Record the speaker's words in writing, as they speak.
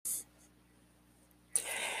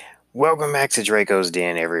Welcome back to Draco's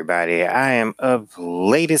Den, everybody. I am up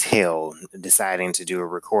late as hell deciding to do a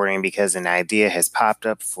recording because an idea has popped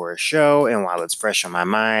up for a show, and while it's fresh on my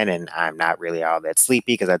mind and I'm not really all that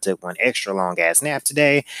sleepy because I took one extra long ass nap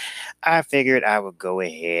today, I figured I would go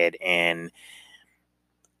ahead and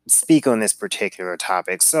speak on this particular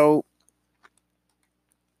topic. So,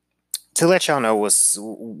 to let y'all know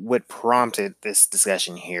what prompted this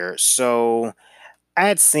discussion here. So, I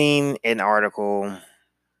had seen an article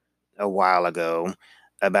a while ago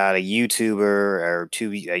about a YouTuber or a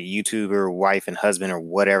YouTuber wife and husband or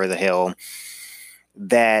whatever the hell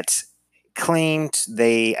that claimed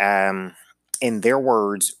they, in their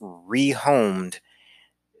words, rehomed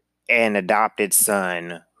an adopted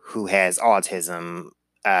son who has autism,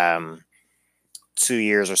 um, 2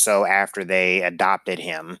 years or so after they adopted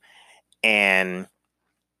him. And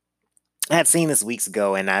I had seen this weeks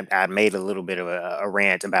ago, and I made a little bit of a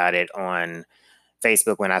rant about it on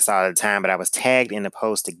Facebook when I saw it at the time, but I was tagged in the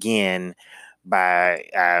post again by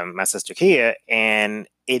my sister Kia, and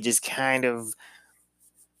it just kind of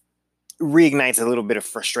reignites a little bit of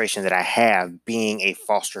frustration that I have being a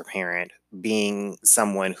foster parent, being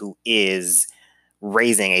someone who is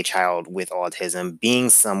raising a child with autism,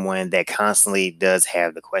 being someone that constantly does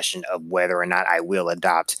have the question of whether or not I will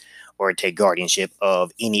adopt or take guardianship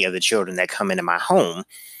of any of the children that come into my home.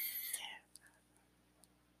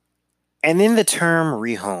 And then the term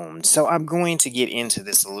rehomed. So I'm going to get into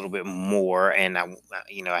this a little bit more, and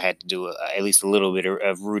I had to do at least a little bit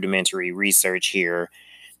of rudimentary research here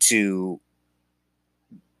to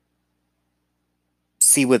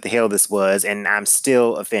see what the hell this was, and I'm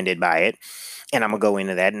still offended by it. And I'm gonna go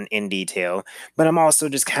into that in detail, but I'm also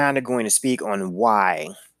just kind of going to speak on why,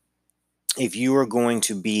 if you are going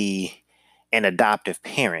to be an adoptive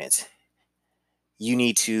parent, you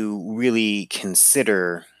need to really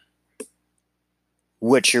consider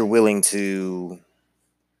what you're willing to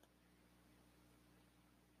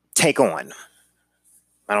take on.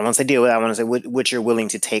 I don't want to say deal with. I want to say what you're willing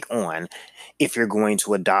to take on if you're going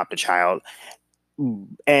to adopt a child.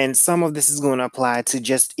 And some of this is going to apply to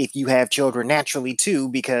just if you have children naturally too,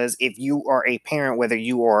 because if you are a parent, whether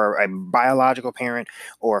you are a biological parent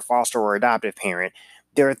or a foster or adoptive parent,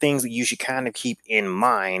 there are things that you should kind of keep in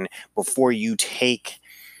mind before you take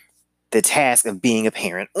the task of being a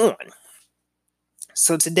parent on.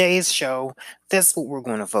 So today's show, that's what we're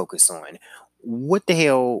going to focus on. What the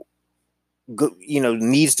hell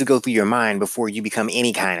needs to go through your mind before you become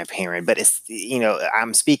any kind of parent. But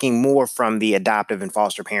I'm speaking more from the adoptive and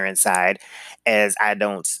foster parent side, as I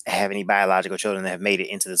don't have any biological children that have made it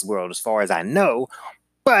into this world as far as I know.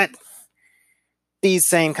 But these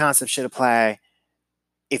same concepts should apply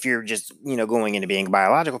if you're just, going into being a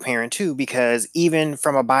biological parent too, because even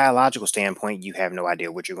from a biological standpoint, you have no idea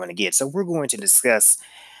what you're going to get. So we're going to discuss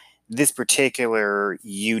this particular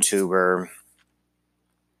YouTuber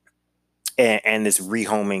and this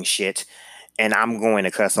rehoming shit. And I'm going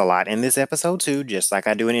to cuss a lot in this episode too, just like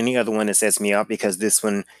I do in any other one that sets me up, because this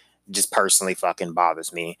one just personally fucking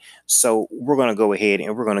bothers me. So we're going to go ahead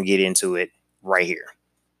and we're going to get into it right here.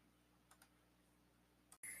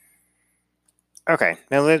 Okay,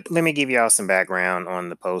 now let me give y'all some background on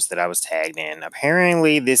the post that I was tagged in.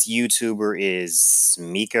 Apparently, this YouTuber is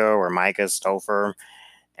Micah Stoffer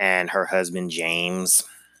and her husband James.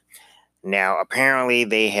 Now, apparently,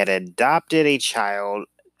 they had adopted a child,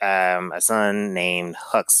 a son named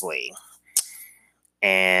Huxley.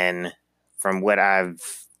 And from what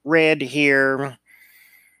I've read here,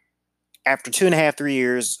 after 2.5, 3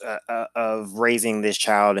 years of raising this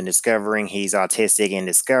child and discovering he's autistic and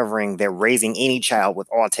discovering that raising any child with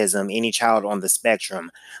autism, any child on the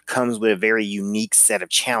spectrum, comes with a very unique set of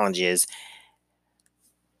challenges.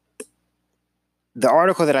 The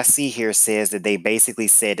article that I see here says that they basically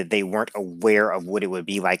said that they weren't aware of what it would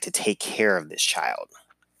be like to take care of this child.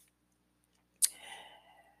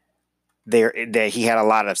 That he had a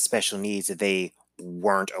lot of special needs that they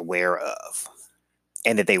weren't aware of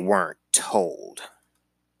and that they weren't told.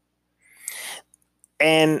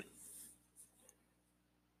 And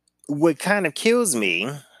what kind of kills me,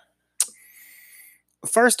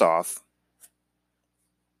 first off,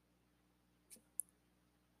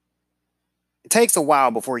 it takes a while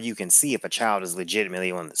before you can see if a child is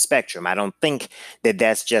legitimately on the spectrum. I don't think that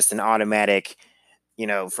that's just an automatic,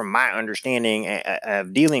 from my understanding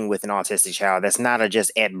of dealing with an autistic child, that's not a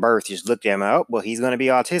just at birth, you just look at him, oh, well, he's going to be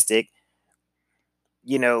autistic.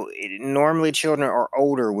 Normally children are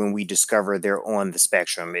older when we discover they're on the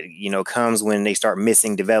spectrum. It, comes when they start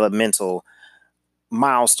missing developmental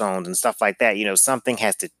milestones and stuff like that. Something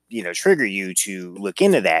has to, trigger you to look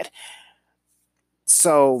into that.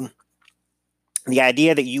 So The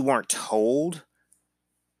idea that you weren't told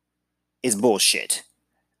is bullshit.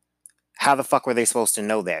 How the fuck were they supposed to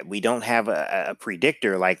know that? We don't have a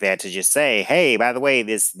predictor like that to just say, hey, by the way,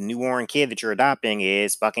 this newborn kid that you're adopting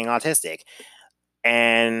is fucking autistic.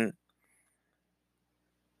 And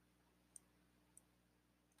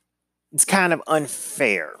it's kind of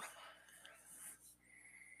unfair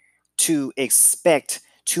to expect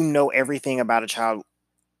to know everything about a child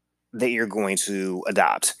that you're going to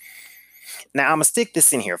adopt. Now, I'm going to stick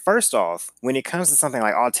this in here. First off, when it comes to something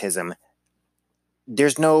like autism,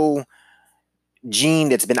 there's no gene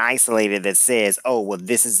that's been isolated that says, oh, well,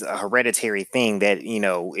 this is a hereditary thing that,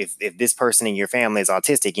 if this person in your family is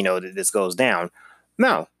autistic, this goes down.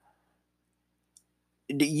 No.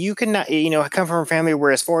 You cannot, come from a family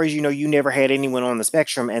where, as far as you never had anyone on the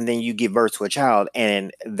spectrum, and then you give birth to a child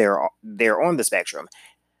and they're on the spectrum,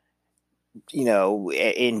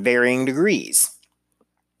 in varying degrees.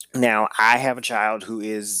 Now, I have a child who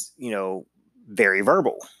is, very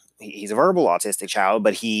verbal. He's a verbal autistic child,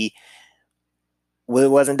 but he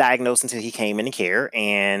wasn't diagnosed until he came into care.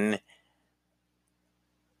 And,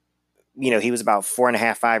 he was about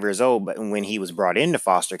 4.5, 5 years old, but when he was brought into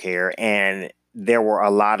foster care, and there were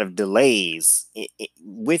a lot of delays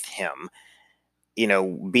with him,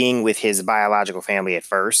 being with his biological family at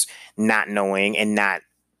first, not knowing and not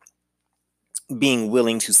being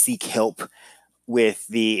willing to seek help with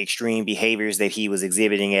the extreme behaviors that he was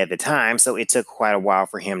exhibiting at the time. So it took quite a while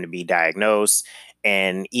for him to be diagnosed.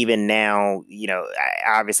 And even now,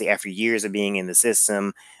 obviously after years of being in the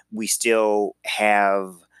system, we still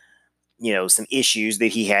have, some issues that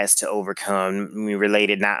he has to overcome,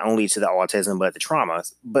 related not only to the autism, but the trauma.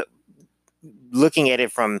 But looking at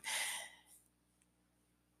it from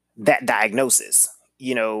that diagnosis,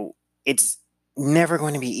 it's never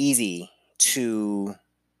going to be easy to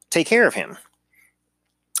take care of him.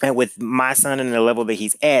 And with my son and the level that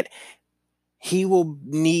he's at, he will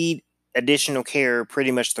need additional care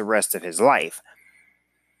pretty much the rest of his life.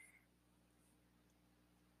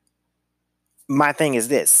 My thing is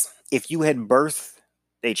this: if you had birthed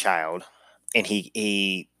a child and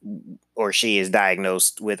he or she is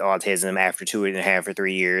diagnosed with autism after 2.5 or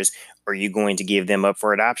 3 years, are you going to give them up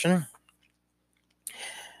for adoption?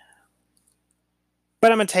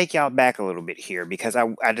 But I'm going to take y'all back a little bit here, because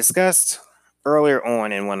I discussed earlier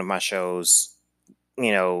on in one of my shows,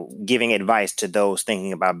 giving advice to those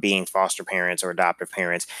thinking about being foster parents or adoptive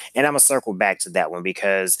parents. And I'm going to circle back to that one,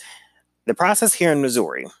 because the process here in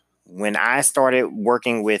Missouri, when I started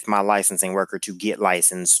working with my licensing worker to get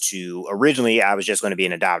licensed to, originally I was just going to be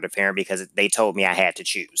an adoptive parent because they told me I had to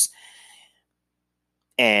choose.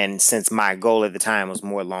 And since my goal at the time was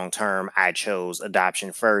more long term, I chose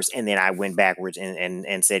adoption first. And then I went backwards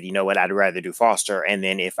and said, you know what, I'd rather do foster. And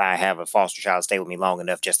then if I have a foster child stay with me long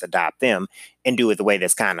enough, just adopt them and do it the way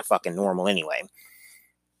that's kind of fucking normal anyway.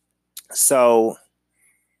 So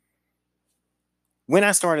when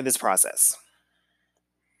I started this process,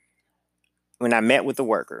 when I met with the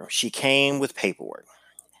worker, she came with paperwork.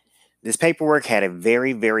 This paperwork had a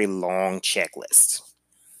very, very long checklist.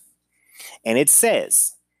 And it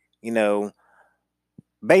says,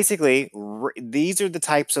 basically, these are the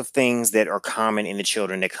types of things that are common in the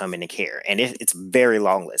children that come into care. And it's a very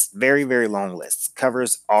long list, very, very long list.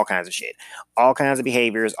 Covers all kinds of shit, all kinds of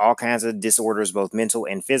behaviors, all kinds of disorders, both mental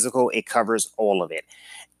and physical. It covers all of it.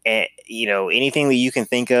 And, anything that you can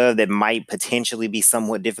think of that might potentially be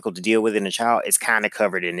somewhat difficult to deal with in a child is kind of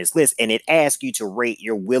covered in this list. And it asks you to rate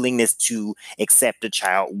your willingness to accept a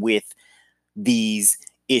child with these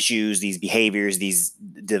issues, these behaviors, these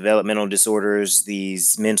developmental disorders,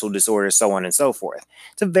 these mental disorders, so on and so forth.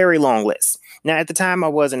 It's a very long list. Now, at the time I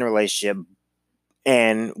was in a relationship,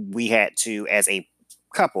 and we had to, as a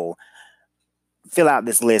couple, fill out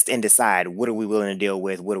this list and decide, what are we willing to deal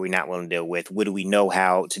with? What are we not willing to deal with? What do we know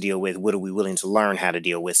how to deal with? What are we willing to learn how to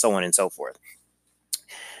deal with? So on and so forth.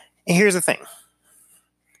 And here's the thing.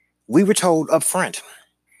 We were told up front,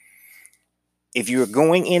 if you're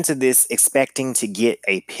going into this expecting to get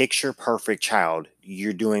a picture perfect child,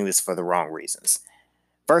 you're doing this for the wrong reasons.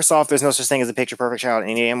 First off, there's no such thing as a picture perfect child in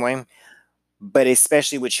any damn way, but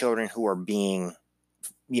especially with children who are being,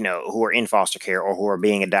 who are in foster care or who are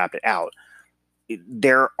being adopted out,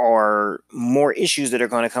 there are more issues that are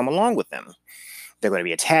going to come along with them. There are going to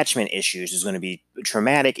be attachment issues. There's going to be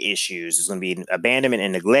traumatic issues. There's going to be abandonment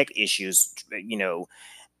and neglect issues.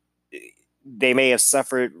 They may have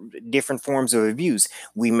suffered different forms of abuse.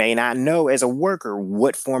 We may not know as a worker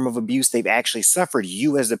what form of abuse they've actually suffered.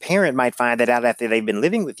 You as a parent might find that out after they've been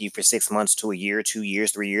living with you for 6 months to a year, 2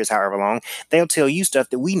 years, 3 years, however long. They'll tell you stuff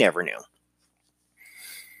that we never knew.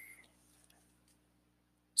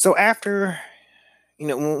 So after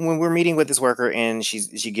when we're meeting with this worker and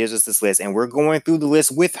she gives us this list and we're going through the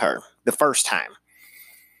list with her the first time.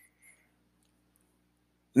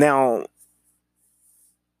 Now,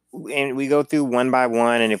 and we go through one by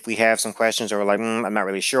one, and if we have some questions or we're like, I'm not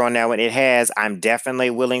really sure on that one, it has, I'm definitely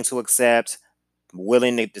willing to accept,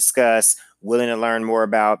 willing to discuss, willing to learn more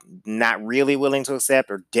about, not really willing to accept,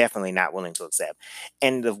 or definitely not willing to accept.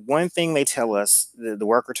 And the one thing they tell us, the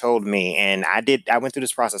worker told me, and I went through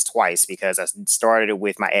this process twice because I started it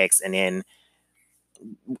with my ex, and then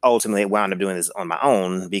ultimately wound up doing this on my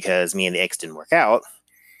own because me and the ex didn't work out.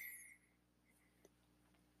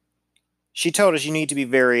 She told us you need to be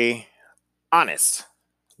very honest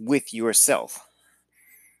with yourself,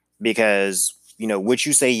 because what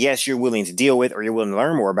you say yes you're willing to deal with or you're willing to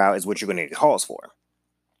learn more about is what you're going to get calls for.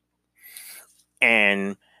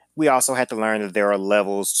 And we also had to learn that there are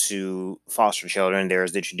levels to foster children.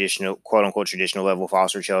 There's the traditional, quote unquote, traditional level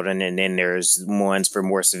foster children, and then there's ones for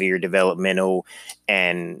more severe developmental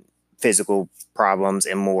and physical problems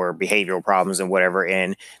and more behavioral problems and whatever.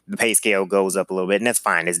 And the pay scale goes up a little bit, and that's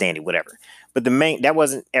fine. It's dandy, whatever. But that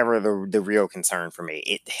wasn't ever the real concern for me.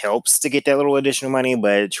 It helps to get that little additional money,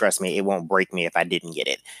 but trust me, it won't break me if I didn't get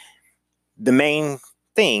it. The main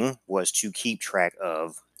thing was to keep track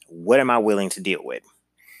of what am I willing to deal with.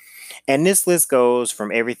 And this list goes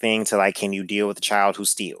from everything to, like, can you deal with a child who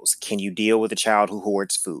steals? Can you deal with a child who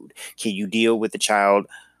hoards food? Can you deal with a child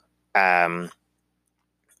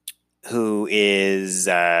who is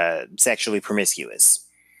sexually promiscuous?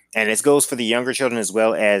 And this goes for the younger children as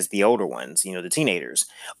well as the older ones, the teenagers.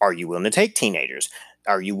 Are you willing to take teenagers?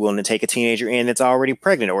 Are you willing to take a teenager in that's already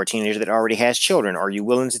pregnant, or a teenager that already has children? Are you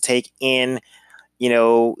willing to take in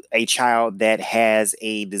a child that has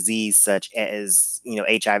a disease such as,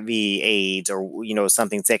 HIV, AIDS, or,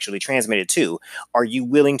 something sexually transmitted too? Are you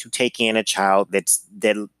willing to take in a child that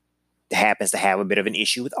happens to have a bit of an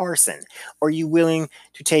issue with arson? Are you willing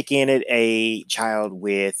to take in a child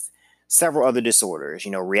with several other disorders,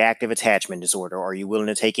 reactive attachment disorder? Are you willing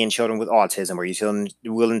to take in children with autism? Are you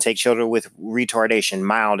willing to take children with retardation,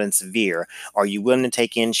 mild and severe? Are you willing to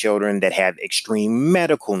take in children that have extreme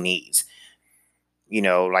medical needs?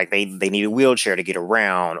 Like they need a wheelchair to get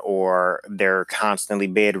around, or they're constantly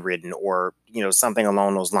bedridden, or, something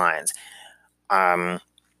along those lines. Are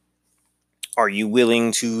you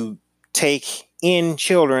willing to take in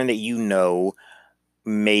children that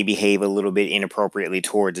may behave a little bit inappropriately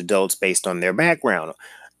towards adults based on their background?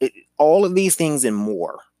 All of these things and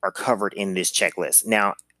more are covered in this checklist.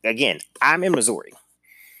 Now, again, I'm in Missouri,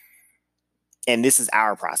 and this is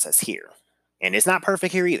our process here. And it's not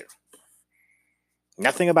perfect here either.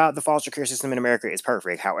 Nothing about the foster care system in America is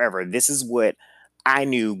perfect. However, this is what I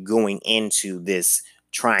knew going into this,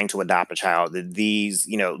 trying to adopt a child, that these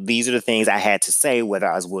are the things I had to say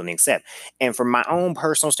whether I was willing to accept. And from my own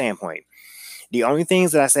personal standpoint, the only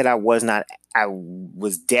things that I said I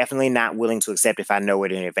was definitely not willing to accept if I know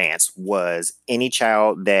it in advance was any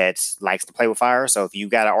child that likes to play with fire. So if you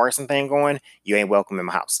got an arson thing going, you ain't welcome in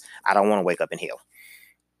my house. I don't want to wake up in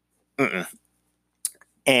hell.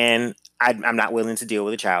 And I'm not willing to deal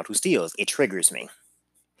with a child who steals. It triggers me.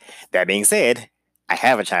 That being said, I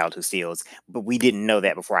have a child who steals, but we didn't know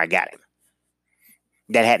that before I got him.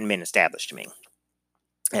 That hadn't been established to me.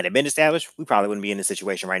 Had it been established, we probably wouldn't be in this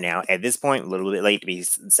situation right now. At this point, a little bit late to be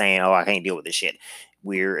saying, I can't deal with this shit.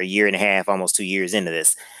 We're a year and a half, almost 2 years into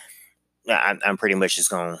this. I'm pretty much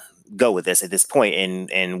just going to go with this at this point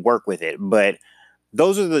and work with it. But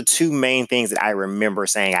those are the two main things that I remember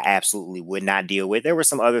saying I absolutely would not deal with. There were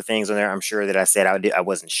some other things on there, I'm sure, that I said I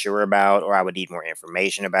wasn't sure about, or I would need more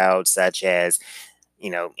information about, such as,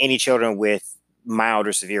 any children with mild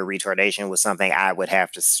or severe retardation was something I would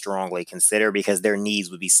have to strongly consider because their needs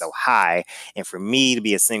would be so high. And for me to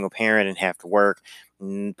be a single parent and have to work,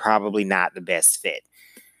 probably not the best fit.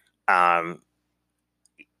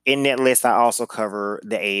 In that list, I also cover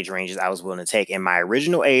the age ranges I was willing to take. And my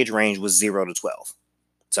original age range was 0 to 12.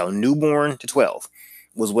 So newborn to 12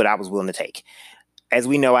 was what I was willing to take. As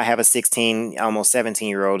we know, I have a 16, almost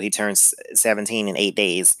 17-year-old. He turns 17 in 8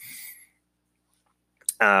 days.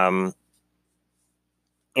 In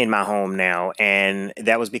my home now. And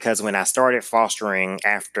that was because when I started fostering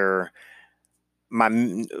after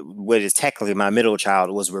what is technically my middle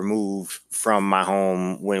child was removed from my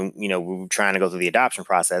home when, we were trying to go through the adoption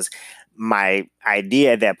process, my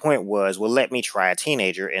idea at that point was, well, let me try a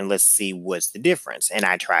teenager and let's see what's the difference. And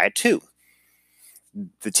I tried two.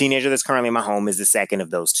 The teenager that's currently in my home is the second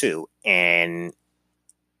of those two. And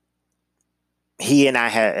he and I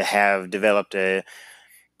have developed a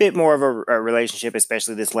bit more of a relationship,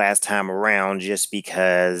 especially this last time around, just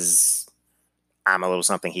because I'm a little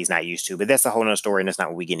something he's not used to. But that's a whole nother story, and that's not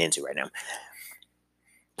what we get into right now.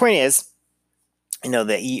 Point is,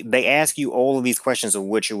 that they ask you all of these questions of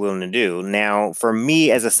what you're willing to do. Now, for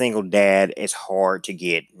me as a single dad, it's hard to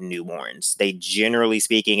get newborns. They generally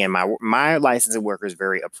speaking, and my licensing worker is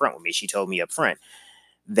very upfront with me. She told me upfront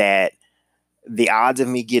that the odds of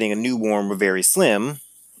me getting a newborn were very slim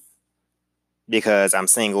because I'm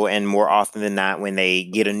single, and more often than not, when they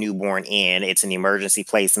get a newborn in, it's an emergency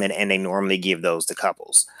placement, and they normally give those to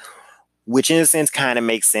couples. Which in a sense kind of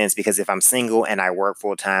makes sense because if I'm single and I work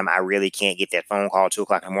full time, I really can't get that phone call 2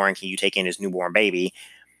 o'clock in the morning. Can you take in this newborn baby?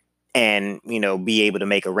 And, be able to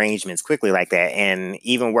make arrangements quickly like that. And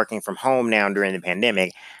even working from home now during the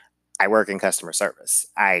pandemic, I work in customer service.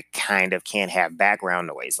 I kind of can't have background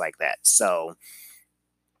noise like that. So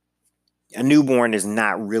a newborn is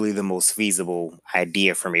not really the most feasible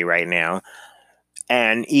idea for me right now.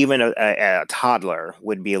 And even a toddler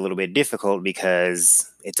would be a little bit difficult because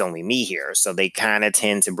it's only me here. So they kind of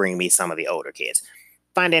tend to bring me some of the older kids.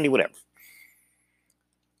 Fine, Dandy, whatever.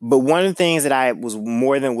 But one of the things that I was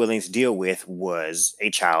more than willing to deal with was a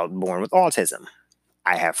child born with autism.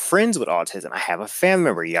 I have friends with autism. I have a family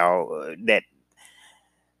member, y'all,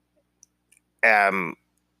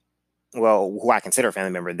 who I consider a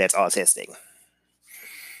family member that's autistic.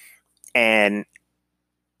 And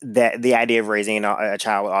that the idea of raising a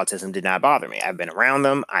child with autism did not bother me. I've been around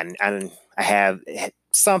them. I have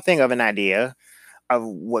something of an idea of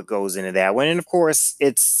what goes into that one. And of course,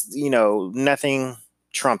 it's, nothing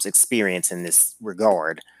trumps experience in this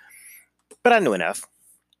regard. But I knew enough.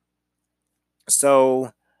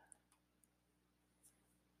 So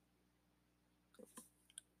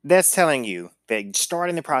that's telling you that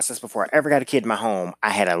starting the process before I ever got a kid in my home, I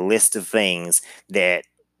had a list of things that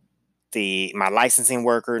my licensing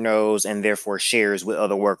worker knows and therefore shares with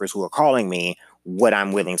other workers who are calling me what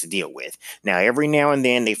I'm willing to deal with. Now, every now and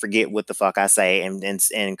then they forget what the fuck I say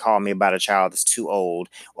and call me about a child that's too old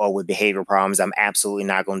or with behavioral problems I'm absolutely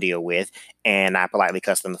not going to deal with. And I politely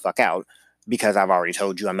cuss them the fuck out because I've already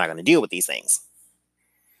told you I'm not going to deal with these things.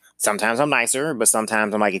 Sometimes I'm nicer, but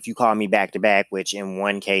sometimes I'm like, if you call me back to back, which in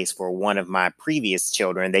one case for one of my previous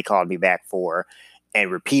children, they called me back for and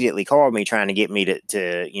repeatedly called me trying to get me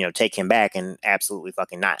to take him back, and absolutely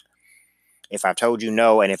fucking not. If I've told you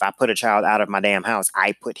no, and if I put a child out of my damn house,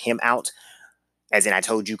 I put him out, as in I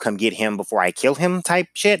told you come get him before I kill him type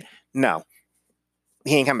shit, no.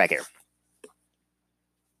 He ain't come back here.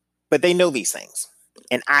 But they know these things.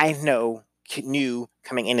 And I knew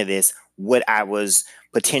coming into this what I was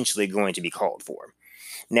potentially going to be called for.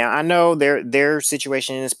 Now, I know their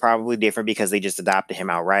situation is probably different because they just adopted him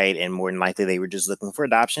outright, and more than likely they were just looking for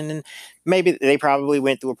adoption, and maybe they probably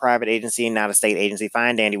went through a private agency and not a state agency.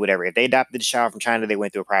 Fine, Dandy, whatever. If they adopted the child from China, they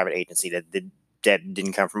went through a private agency that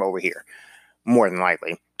didn't come from over here. More than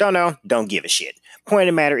likely. Don't know. Don't give a shit. Point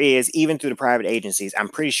of the matter is, even through the private agencies, I'm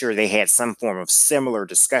pretty sure they had some form of similar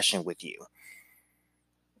discussion with you.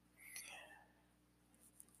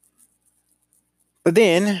 But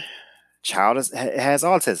then, child has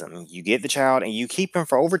autism. You get the child and you keep him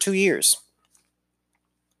for over 2 years.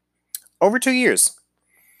 Over 2 years.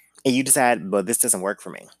 And you decide, but this doesn't work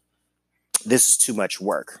for me. This is too much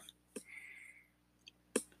work.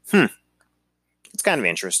 It's kind of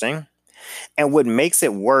interesting. And what makes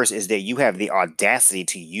it worse is that you have the audacity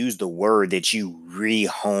to use the word that you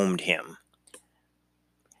rehomed him.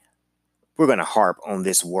 We're going to harp on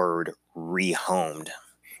this word rehomed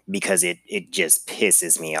because it just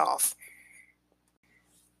pisses me off.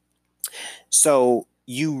 So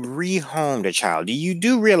you rehomed a child. You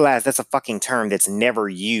do realize that's a fucking term that's never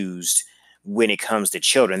used when it comes to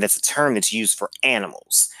children. That's a term that's used for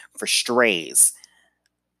animals, for strays,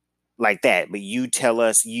 like that. But you tell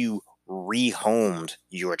us you rehomed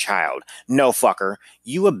your child. No, fucker.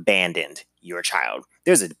 You abandoned your child.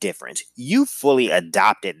 There's a difference. You fully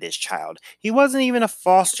adopted this child. He wasn't even a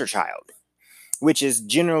foster child, which is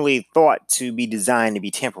generally thought to be designed to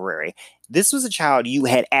be temporary. This was a child you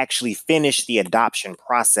had actually finished the adoption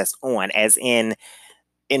process on, as in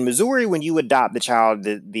Missouri, when you adopt the child,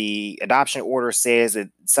 the adoption order says that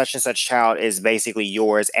such and such child is basically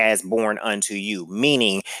yours as born unto you,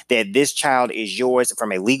 meaning that this child is yours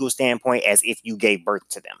from a legal standpoint as if you gave birth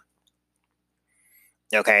to them.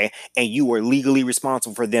 Okay, and you were legally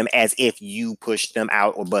responsible for them as if you pushed them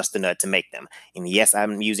out or bust a nut to make them. And yes,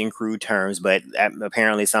 I'm using crude terms, but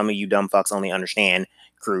apparently some of you dumb fucks only understand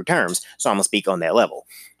crude terms, so I'm gonna speak on that level.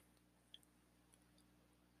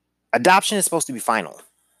 Adoption is supposed to be final.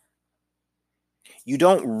 You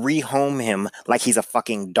don't rehome him like he's a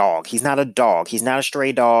fucking dog. He's not a dog. He's not a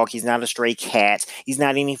stray dog. He's not a stray cat. He's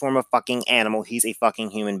not any form of fucking animal. He's a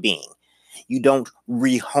fucking human being. You don't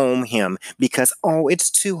rehome him because, oh, it's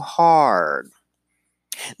too hard.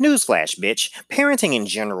 Newsflash, bitch. Parenting in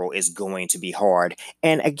general is going to be hard.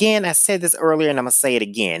 And again, I said this earlier and I'm going to say it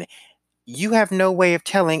again. You have no way of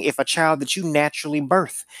telling if a child that you naturally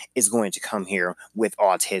birth is going to come here with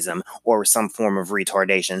autism or some form of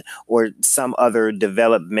retardation or some other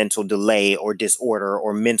developmental delay or disorder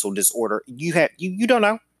or mental disorder. You don't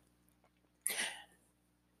know.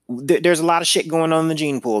 There's a lot of shit going on in the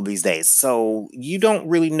gene pool these days. So you don't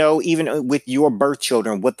really know, even with your birth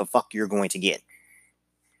children, what the fuck you're going to get.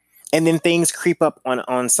 And then things creep up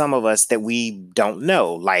on some of us that we don't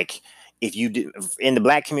know. Like if you do, in the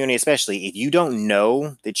Black community, especially, if you don't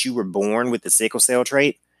know that you were born with the sickle cell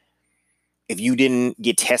trait, if you didn't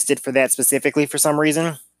get tested for that specifically for some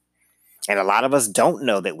reason, and a lot of us don't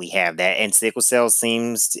know that we have that, and sickle cell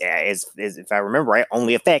seems, as if I remember right,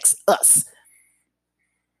 only affects us.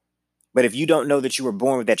 But if you don't know that you were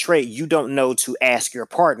born with that trait, you don't know to ask your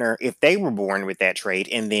partner if they were born with that trait,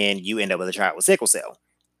 and then you end up with a child with sickle cell.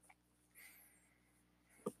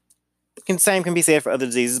 Same can be said for other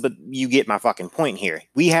diseases, but you get my fucking point here.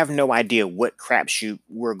 We have no idea what crapshoot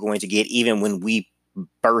we're going to get even when we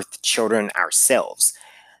birth children ourselves,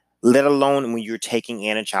 let alone when you're taking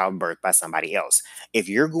in a childbirth by somebody else. If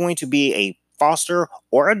you're going to be a foster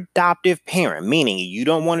or adoptive parent, meaning you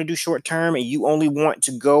don't want to do short term and you only want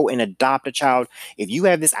to go and adopt a child, if you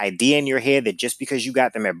have this idea in your head that just because you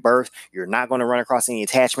got them at birth, you're not going to run across any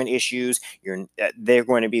attachment issues, they're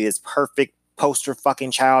going to be this perfect poster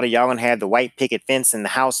fucking child, and y'all gonna have the white picket fence in the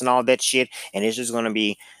house and all that shit, and it's just gonna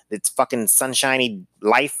be this fucking sunshiny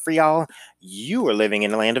life for y'all, you are living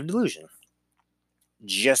in the land of delusion.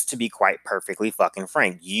 Just to be quite perfectly fucking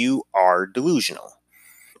frank, you are delusional.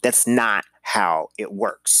 That's not how it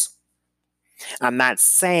works. I'm not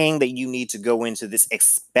saying that you need to go into this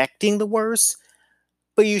expecting the worst,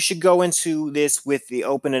 but you should go into this with the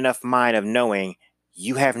open enough mind of knowing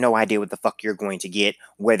you have no idea what the fuck you're going to get,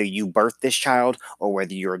 whether you birth this child or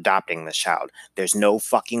whether you're adopting this child. There's no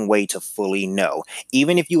fucking way to fully know.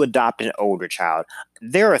 Even if you adopt an older child,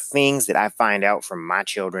 there are things that I find out from my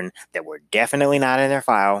children that were definitely not in their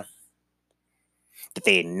file, that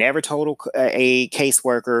they had never told a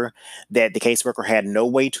caseworker, that the caseworker had no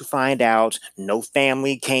way to find out, no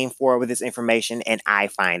family came forward with this information, and I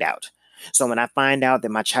find out. So when I find out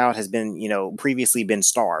that my child has been, previously been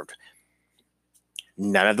starved,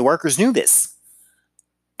 none of the workers knew this.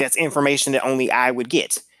 That's information that only I would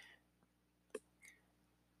get,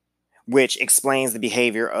 which explains the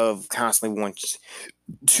behavior of constantly wanting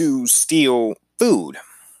to steal food.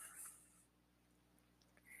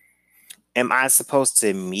 Am I supposed to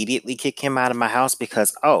immediately kick him out of my house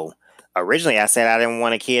because, originally I said I didn't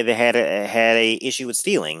want a kid that had a issue with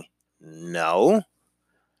stealing? No,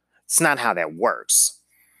 it's not how that works.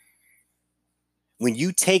 When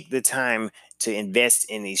you take the time to invest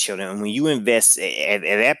in these children, and when you invest at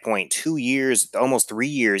that point 2 years, almost 3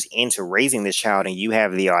 years into raising this child, and you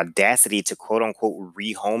have the audacity to quote unquote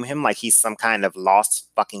rehome him like he's some kind of lost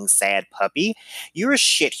fucking sad puppy, you're a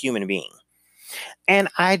shit human being. And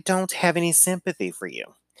I don't have any sympathy for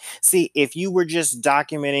you. See, if you were just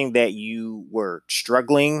documenting that you were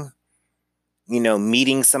struggling,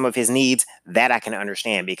 meeting some of his needs, that I can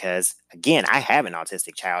understand because, again, I have an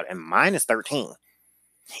autistic child and mine is 13.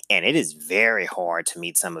 And it is very hard to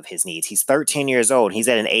meet some of his needs. He's 13 years old. He's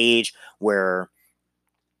at an age where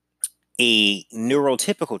a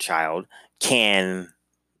neurotypical child can,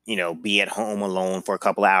 be at home alone for a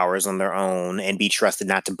couple of hours on their own and be trusted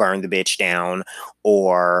not to burn the bitch down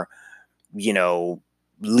or,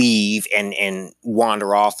 leave and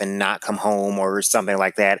wander off and not come home or something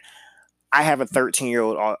like that. I have a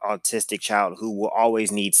 13-year-old autistic child who will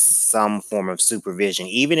always need some form of supervision.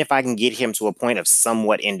 Even if I can get him to a point of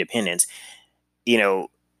somewhat independence,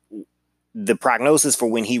 the prognosis for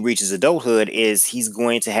when he reaches adulthood is he's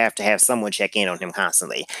going to have someone check in on him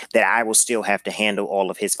constantly, that I will still have to handle all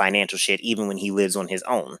of his financial shit, even when he lives on his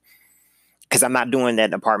own. Because I'm not doing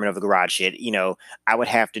that apartment of the garage shit. I would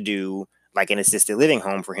have to do like an assisted living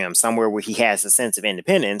home for him, somewhere where he has a sense of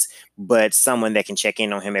independence, but someone that can check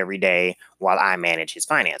in on him every day while I manage his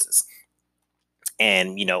finances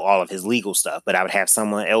and, all of his legal stuff. But I would have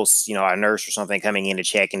someone else, a nurse or something coming in to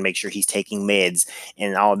check and make sure he's taking meds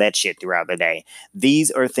and all that shit throughout the day. These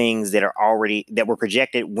are things that were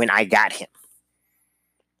projected when I got him.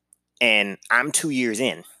 And I'm 2 years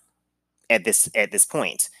in at this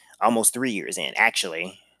point, almost 3 years in,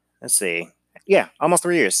 actually. Let's see. Yeah, almost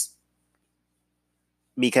 3 years.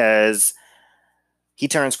 Because he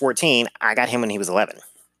turns 14. I got him when he was 11.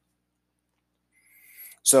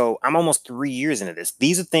 So I'm almost 3 years into this.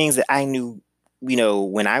 These are things that I knew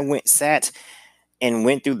when I sat and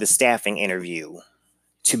went through the staffing interview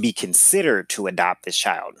to be considered to adopt this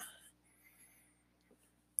child,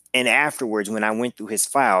 and afterwards, when I went through his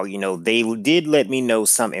file, they did let me know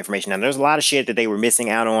some information. Now, there's a lot of shit that they were missing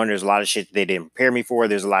out on. There's a lot of shit that they didn't prepare me for.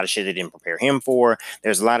 There's a lot of shit they didn't prepare him for.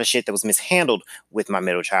 There's a lot of shit that was mishandled with my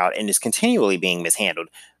middle child and is continually being mishandled.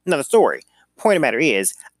 Another story. Point of the matter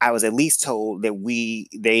is, I was at least told that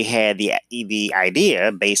they had the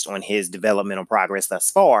idea, based on his developmental progress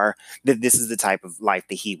thus far, that this is the type of life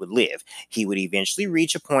that he would live. He would eventually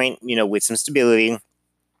reach a point, with some stability,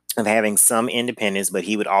 of having some independence, but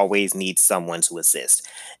he would always need someone to assist.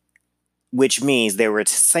 Which means they were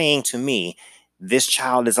saying to me, this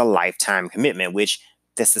child is a lifetime commitment, which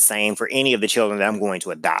that's the same for any of the children that I'm going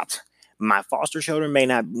to adopt. My foster children may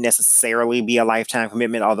not necessarily be a lifetime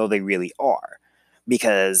commitment, although they really are.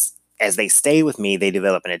 Because as they stay with me, they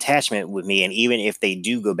develop an attachment with me. And even if they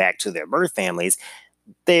do go back to their birth families,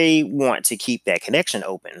 they want to keep that connection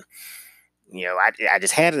open. I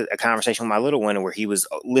just had a conversation with my little one where he was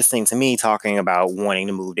listening to me talking about wanting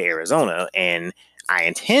to move to Arizona, and I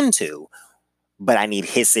intend to, but I need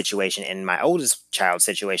his situation and my oldest child's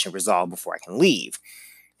situation resolved before I can leave.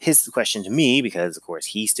 His question to me, because of course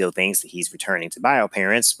he still thinks that he's returning to bio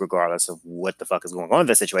parents, regardless of what the fuck is going on in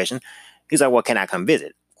that situation. He's like, well, can I come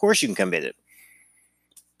visit? Of course you can come visit.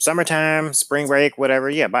 Summertime, spring break, whatever.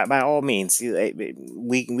 Yeah, by all means,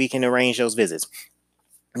 we can arrange those visits.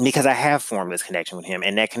 Because I have formed this connection with him,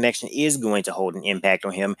 and that connection is going to hold an impact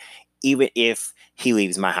on him, even if he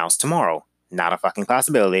leaves my house tomorrow. Not a fucking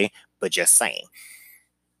possibility, but just saying.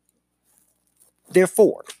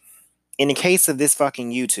 Therefore, in the case of this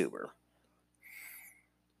fucking YouTuber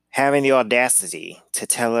having the audacity to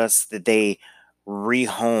tell us that they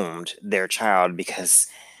rehomed their child because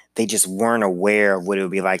they just weren't aware of what it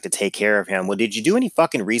would be like to take care of him. Well, did you do any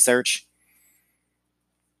fucking research?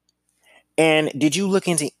 And did you look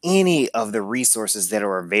into any of the resources that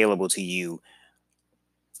are available to you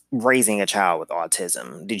raising a child with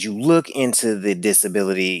autism? Did you look into the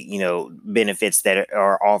disability, benefits that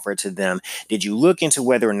are offered to them? Did you look into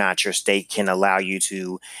whether or not your state can allow you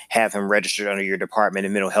to have him registered under your Department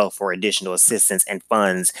of Mental Health for additional assistance and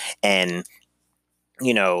funds and,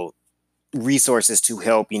 resources to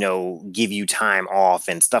help, give you time off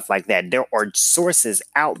and stuff like that? There are sources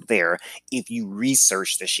out there if you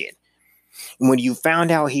research the shit. When you found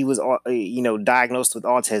out he was, diagnosed with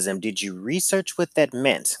autism, did you research what that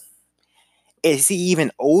meant? Is he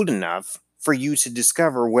even old enough for you to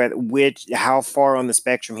discover how far on the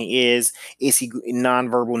spectrum he is? Is he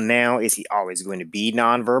nonverbal now? Is he always going to be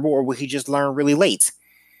nonverbal, or will he just learn really late?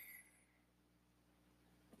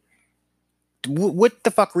 What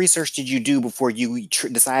the fuck research did you do before you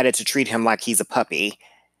decided to treat him like he's a puppy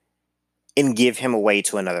and give him away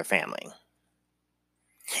to another family?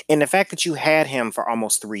 And the fact that you had him for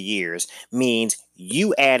almost 3 years means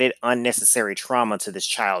you added unnecessary trauma to this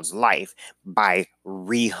child's life by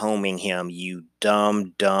rehoming him, you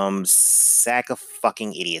dumb sack of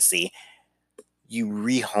fucking idiocy. You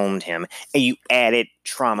rehomed him and you added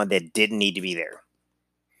trauma that didn't need to be there.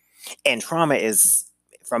 And trauma is,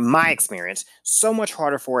 from my experience, so much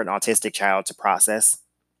harder for an autistic child to process.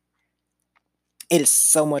 It is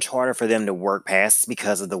so much harder for them to work past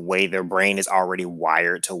because of the way their brain is already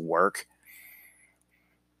wired to work.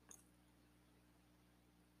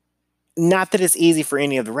 Not that it's easy for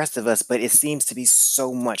any of the rest of us, but it seems to be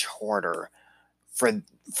so much harder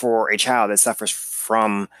for a child that suffers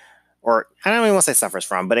from, or I don't even want to say suffers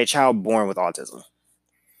from, but a child born with autism.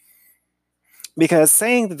 Because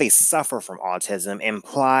saying that they suffer from autism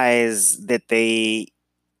implies that they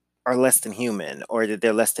are less than human or that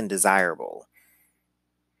they're less than desirable.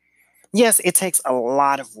 Yes, it takes a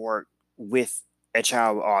lot of work with a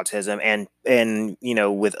child with autism, and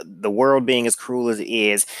with the world being as cruel as it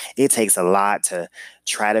is, it takes a lot to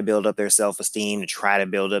try to build up their self-esteem, to try to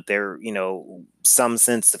build up their some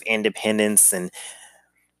sense of independence and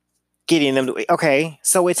getting them to, okay,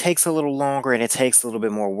 so it takes a little longer and it takes a little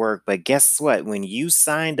bit more work, but guess what? When you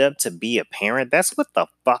signed up to be a parent, that's what the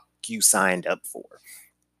fuck you signed up for.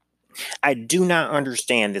 I do not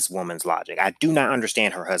understand this woman's logic. I do not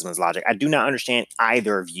understand her husband's logic. I do not understand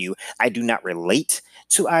either of you. I do not relate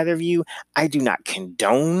to either of you. I do not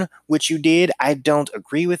condone what you did. I don't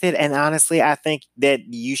agree with it. And honestly, I think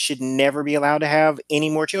that you should never be allowed to have any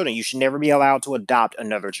more children. You should never be allowed to adopt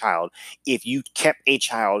another child. If you kept a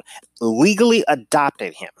child, legally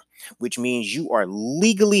adopted him, which means you are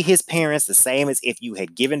legally his parents, the same as if you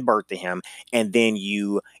had given birth to him, and then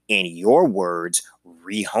you, in your words,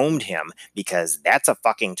 rehomed him, because that's a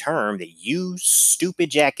fucking term that you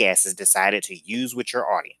stupid jackasses decided to use with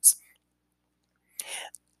your audience.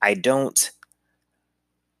 I don't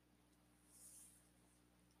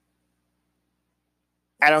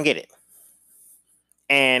get it.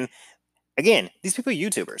 And again, these people are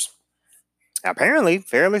YouTubers, apparently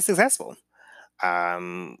fairly successful.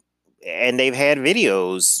 Um, and they've had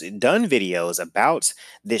done videos about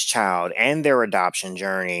this child and their adoption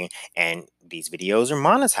journey, and these videos are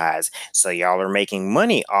monetized. So y'all are making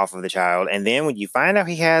money off of the child. And then when you find out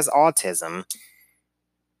he has autism,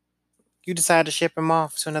 you decide to ship him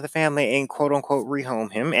off to another family and quote unquote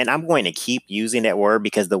rehome him. And I'm going to keep using that word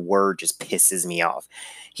because the word just pisses me off.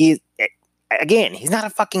 Again, he's not a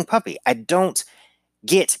fucking puppy. I don't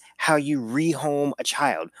get how you rehome a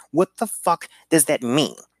child. What the fuck does that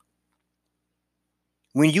mean?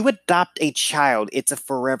 When you adopt a child, it's a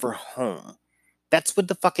forever home. That's what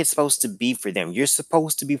the fuck it's supposed to be for them. You're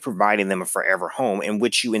supposed to be providing them a forever home, and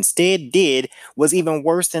what you instead did was even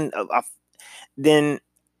worse than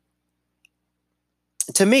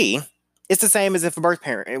to me. It's the same as if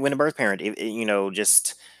when a birth parent,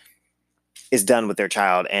 just is done with their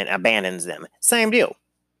child and abandons them. Same deal.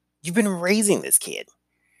 You've been raising this kid,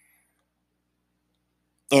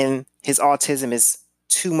 and his autism is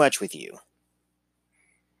too much with you.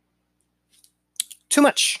 Too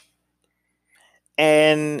much.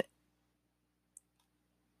 And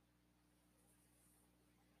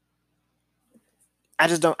I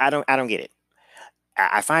don't get it.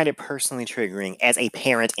 I find it personally triggering as a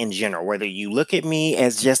parent in general, whether you look at me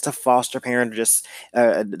as just a foster parent or just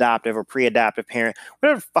adoptive or pre-adoptive parent,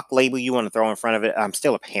 whatever fuck label you want to throw in front of it, I'm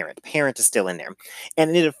still a parent. Parent is still in there.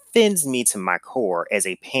 And it offends me to my core as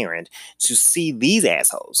a parent to see these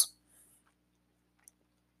assholes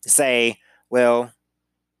say, well,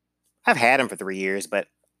 I've had him for 3 years, but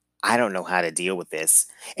I don't know how to deal with this.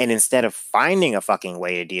 And instead of finding a fucking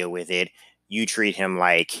way to deal with it, you treat him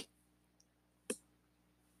like,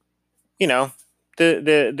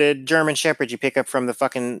 the German Shepherd you pick up from the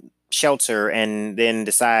fucking shelter and then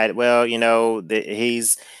decide, well,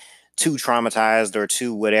 he's too traumatized or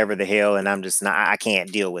too whatever the hell, and I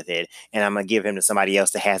can't deal with it, and I'm gonna give him to somebody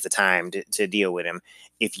else that has the time to deal with him.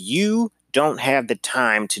 If you don't have the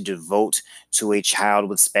time to devote to a child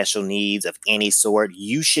with special needs of any sort,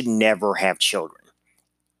 you should never have children.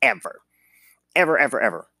 Ever. Ever, ever,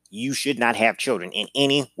 ever. You should not have children in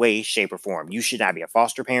any way, shape, or form. You should not be a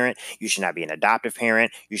foster parent. You should not be an adoptive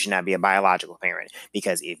parent. You should not be a biological parent.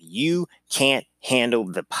 Because if you can't handle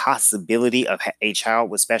the possibility of a child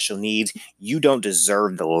with special needs, you don't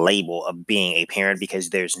deserve the label of being a parent, because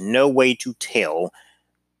there's no way to tell,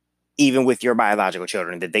 even with your biological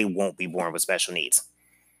children, that they won't be born with special needs.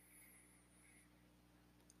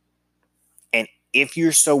 And if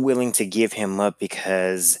you're so willing to give him up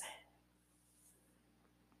because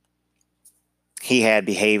he had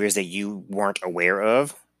behaviors that you weren't aware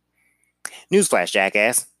of, newsflash,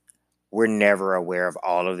 jackass, we're never aware of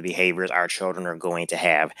all of the behaviors our children are going to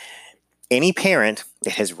have. Any parent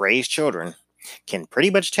that has raised children can pretty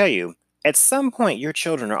much tell you, at some point, your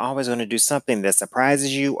children are always going to do something that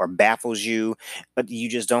surprises you or baffles you, but you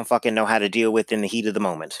just don't fucking know how to deal with in the heat of the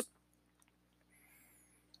moment.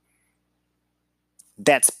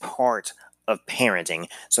 That's part of parenting.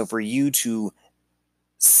 So for you to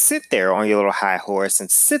sit there on your little high horse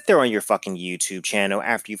and sit there on your fucking YouTube channel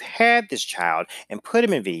after you've had this child and put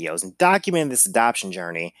him in videos and document this adoption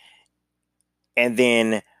journey, and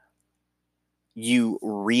then you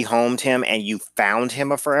rehomed him and you found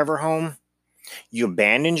him a forever home, you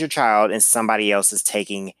abandoned your child and somebody else is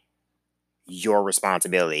taking your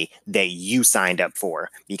responsibility that you signed up for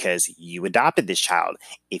because you adopted this child.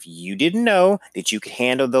 If you didn't know that you could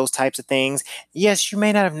handle those types of things, yes, you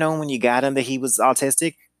may not have known when you got him that he was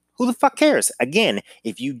autistic. Who the fuck cares? Again,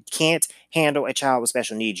 if you can't handle a child with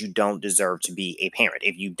special needs, you don't deserve to be a parent.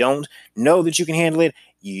 If you don't know that you can handle it,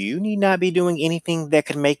 you need not be doing anything that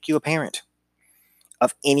could make you a parent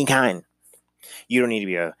of any kind. You don't need to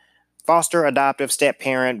be a foster, adoptive, step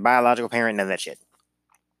parent, biological parent, none of that shit.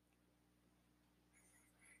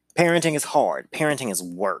 Parenting is hard. Parenting is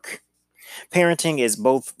work. Parenting is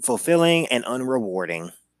both fulfilling and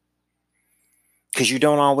unrewarding because you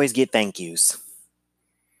don't always get thank yous.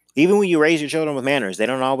 Even when you raise your children with manners, they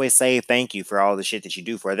don't always say thank you for all the shit that you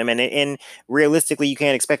do for them. And realistically, you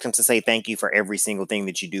can't expect them to say thank you for every single thing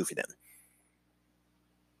that you do for them.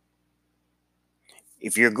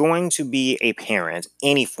 If you're going to be a parent,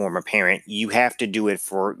 any form of parent, you have to do it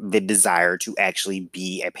for the desire to actually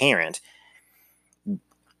be a parent.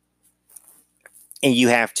 And you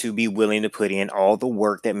have to be willing to put in all the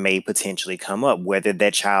work that may potentially come up, whether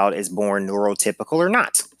that child is born neurotypical or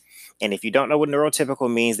not. And if you don't know what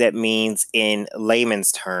neurotypical means, that means in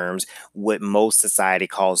layman's terms, what most society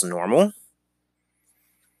calls normal.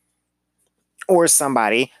 or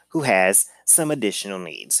somebody who has some additional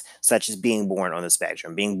needs, such as being born on the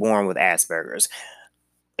spectrum, being born with Asperger's.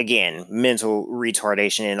 Again, mental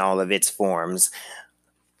retardation in all of its forms.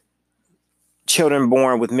 Children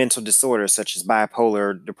born with mental disorders such as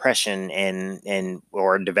bipolar depression and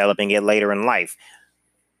or developing it later in life.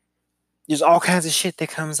 There's all kinds of shit that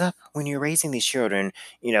comes up when you're raising these children.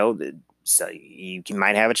 You know, so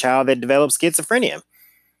might have a child that develops schizophrenia,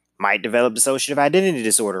 might develop dissociative identity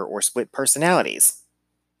disorder or split personalities.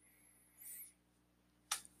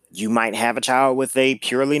 You might have a child with a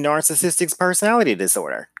purely narcissistic personality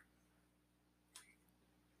disorder.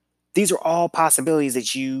 These are all possibilities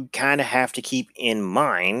that you kind of have to keep in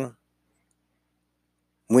mind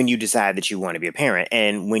when you decide that you want to be a parent.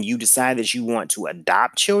 And when you decide that you want to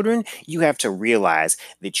adopt children, you have to realize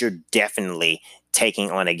that you're definitely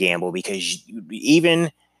taking on a gamble, because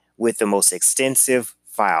even with the most extensive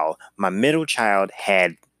file, my middle child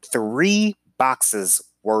had 3 boxes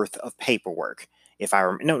worth of paperwork. If I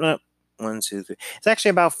remember, no, 1, 2, 3. It's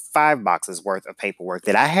actually about 5 boxes worth of paperwork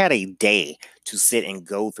that I had a day to sit and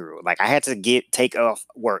go through. Like, I had to take off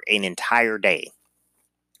work an entire day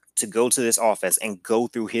to go to this office and go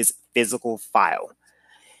through his physical file.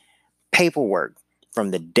 Paperwork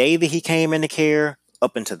from the day that he came into care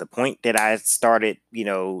up until the point that I started,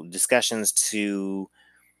 discussions to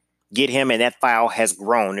get him, and that file has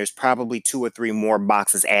grown. There's probably 2 or 3 more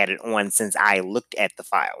boxes added on since I looked at the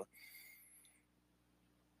file.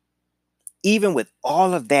 Even with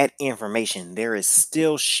all of that information, there is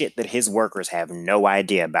still shit that his workers have no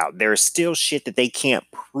idea about. There is still shit that they can't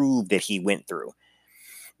prove that he went through.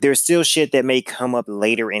 There's still shit that may come up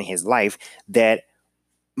later in his life that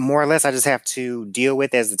more or less I just have to deal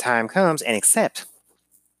with as the time comes and accept.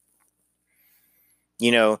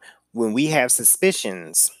 When we have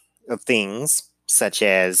suspicions of things such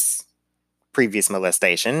as previous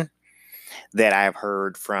molestation that I've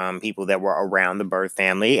heard from people that were around the birth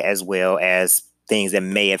family, as well as things that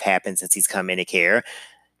may have happened since he's come into care,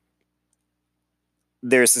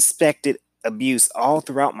 there's suspected abuse all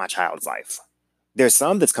throughout my child's life. There's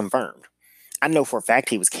some that's confirmed. I know for a fact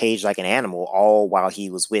he was caged like an animal all while he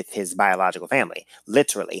was with his biological family.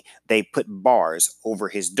 Literally, they put bars over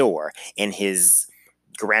his door, and his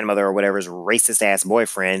grandmother or whatever's racist ass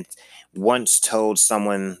boyfriend once told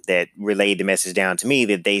someone that relayed the message down to me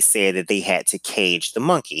that they said that they had to cage the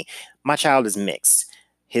monkey. My child is mixed.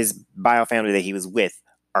 His bio family that he was with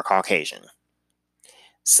are Caucasian.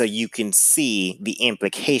 So you can see the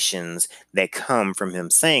implications that come from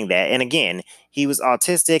him saying that. And again, he was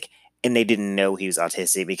autistic, and they didn't know he was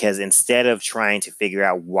autistic, because instead of trying to figure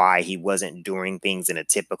out why he wasn't doing things in a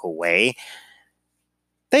typical way,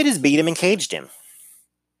 they just beat him and caged him.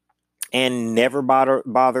 And never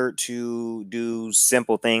bothered to do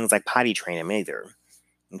simple things like potty train him either.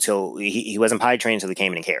 Until he wasn't potty trained until he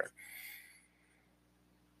came into care.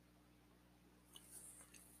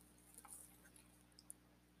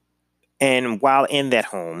 And while in that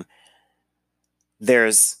home,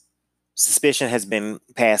 there's suspicion has been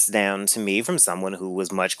passed down to me from someone who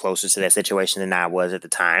was much closer to that situation than I was at the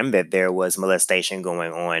time, that there was molestation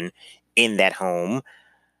going on in that home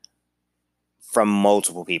from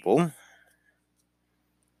multiple people,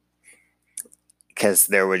 because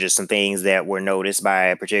there were just some things that were noticed by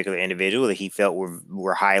a particular individual that he felt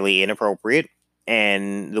were highly inappropriate,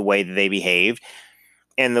 and the way that they behaved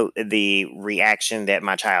and the reaction that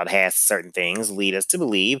my child has to certain things lead us to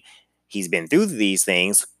believe he's been through these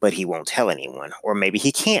things, but he won't tell anyone, or maybe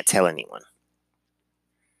he can't tell anyone.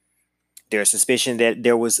 There's suspicion that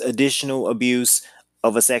there was additional abuse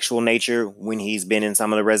of a sexual nature when he's been in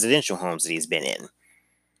some of the residential homes that he's been in.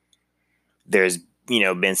 There's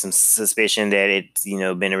been some suspicion that it's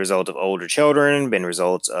been a result of older children, been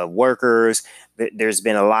results of workers. There's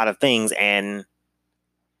been a lot of things, and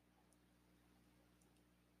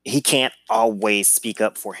he can't always speak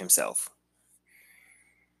up for himself.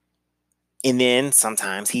 And then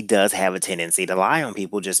sometimes he does have a tendency to lie on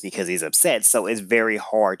people just because he's upset. So it's very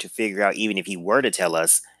hard to figure out, even if he were to tell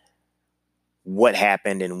us what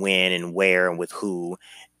happened and when and where and with who.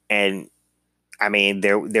 And I mean,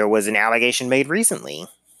 there was an allegation made recently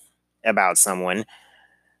about someone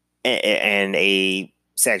and a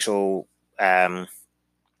sexual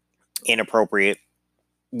inappropriate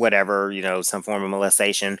whatever, some form of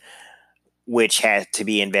molestation, which had to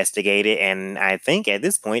be investigated. And I think at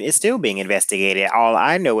this point it's still being investigated. All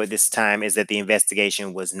I know at this time is that the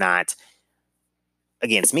investigation was not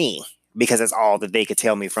against me, because that's all that they could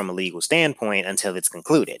tell me from a legal standpoint until it's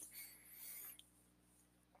concluded.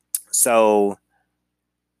 So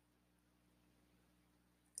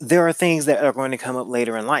there are things that are going to come up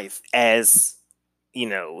later in life as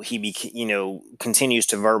continues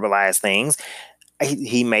to verbalize things,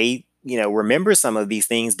 he may, remember some of these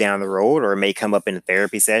things down the road, or it may come up in a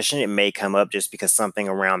therapy session. It may come up just because something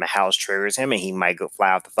around the house triggers him and he might go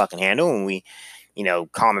fly off the fucking handle, and we,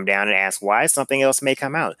 calm him down and ask why. Something else may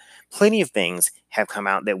come out. Plenty of things have come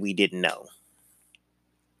out that we didn't know.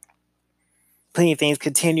 Plenty of things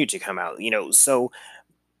continue to come out, so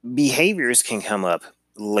behaviors can come up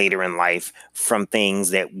later in life from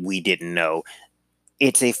things that we didn't know.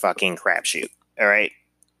 It's a fucking crapshoot. All right.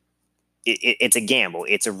 It's a gamble,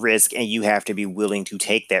 it's a risk, and you have to be willing to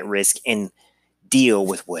take that risk and deal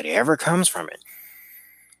with whatever comes from it.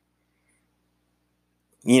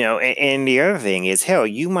 And the other thing is, hell,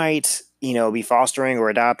 you might, be fostering or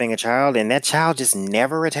adopting a child, and that child just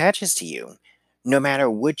never attaches to you. No matter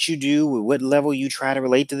what you do, what level you try to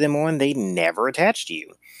relate to them on, they never attach to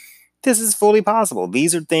you. This is fully possible.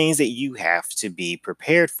 These are things that you have to be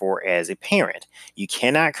prepared for as a parent. You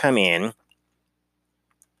cannot come in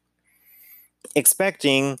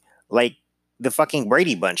expecting like the fucking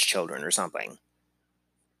Brady Bunch children or something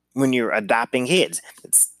when you're adopting kids.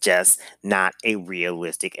 It's just not a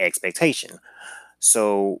realistic expectation.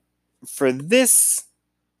 So for this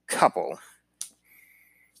couple,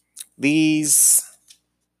 these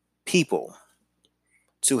people,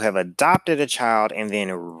 to have adopted a child and then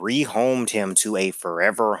rehomed him to a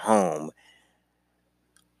forever home,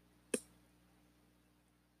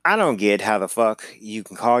 I don't get how the fuck you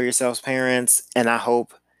can call yourselves parents, and I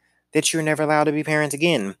hope that you're never allowed to be parents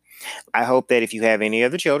again. I hope that if you have any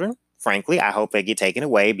other children, frankly, I hope they get taken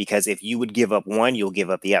away, because if you would give up one, you'll give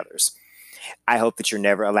up the others. I hope that you're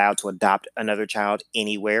never allowed to adopt another child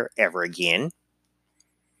anywhere ever again.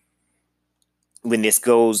 When this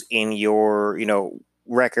goes in your,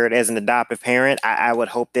 record as an adoptive parent, I would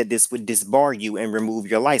hope that this would disbar you and remove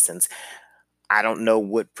your license. I don't know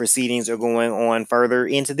what proceedings are going on further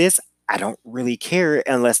into this. I don't really care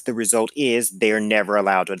unless the result is they're never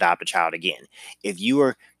allowed to adopt a child again. If you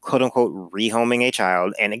are quote unquote rehoming a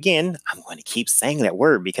child, and again, I'm going to keep saying that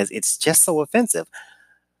word because it's just so offensive.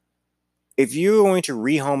 If you're going to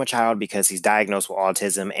rehome a child because he's diagnosed with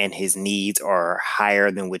autism and his needs are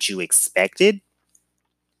higher than what you expected,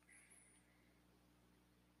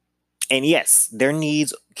 and yes, their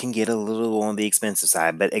needs can get a little on the expensive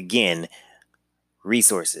side, but again,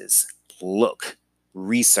 resources, look,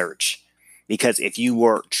 research. Because if you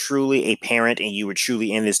were truly a parent and you were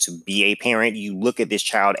truly in this to be a parent, you look at this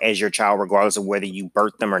child as your child, regardless of whether you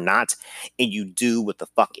birth them or not, and you do what the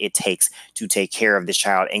fuck it takes to take care of this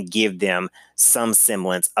child and give them some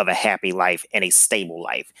semblance of a happy life and a stable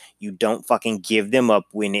life. You don't fucking give them up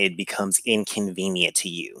when it becomes inconvenient to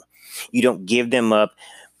you. You don't give them up,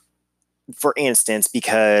 for instance,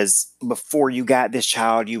 because before you got this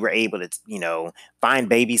child, you were able to, find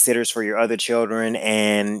babysitters for your other children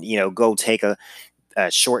and, go take a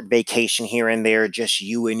short vacation here and there, just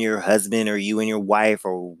you and your husband or you and your wife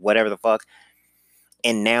or whatever the fuck.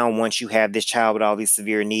 And now, once you have this child with all these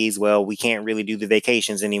severe needs, well, we can't really do the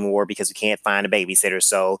vacations anymore because we can't find a babysitter.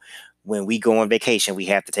 So when we go on vacation, we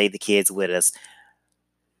have to take the kids with us.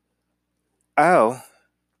 Oh,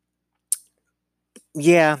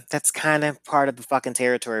 yeah, that's kind of part of the fucking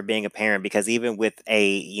territory of being a parent, because even with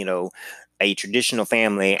a traditional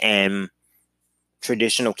family and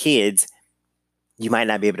traditional kids, you might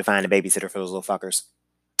not be able to find a babysitter for those little fuckers.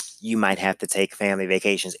 You might have to take family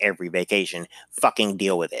vacations every vacation. Fucking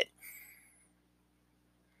deal with it.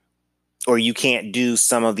 Or you can't do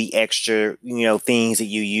some of the extra, things that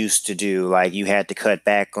you used to do. Like you had to cut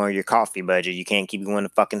back on your coffee budget. You can't keep going to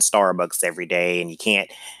fucking Starbucks every day, and you can't,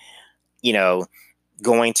 you know,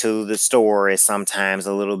 going to the store is sometimes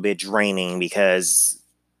a little bit draining because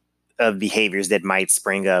of behaviors that might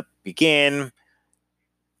spring up. Again,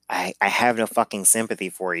 I have no fucking sympathy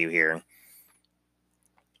for you here.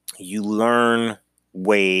 You learn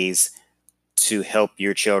ways to help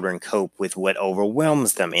your children cope with what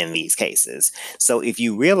overwhelms them in these cases. So if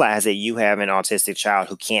you realize that you have an autistic child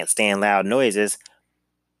who can't stand loud noises,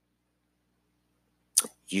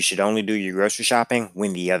 you should only do your grocery shopping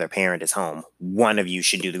when the other parent is home. One of you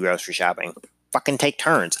should do the grocery shopping. Fucking take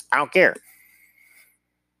turns. I don't care.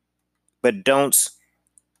 But don't.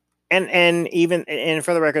 And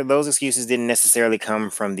for the record, those excuses didn't necessarily come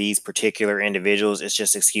from these particular individuals. It's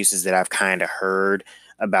just excuses that I've kind of heard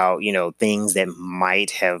about, things that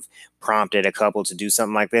might have prompted a couple to do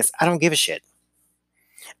something like this. I don't give a shit.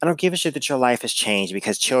 I don't give a shit that your life has changed,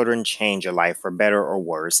 because children change your life for better or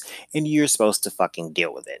worse, and you're supposed to fucking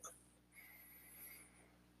deal with it.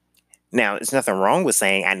 Now, there's nothing wrong with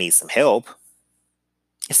saying I need some help.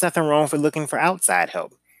 It's nothing wrong for looking for outside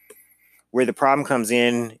help. Where the problem comes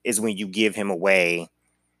in is when you give him away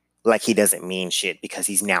like he doesn't mean shit because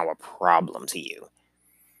he's now a problem to you.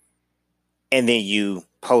 And then you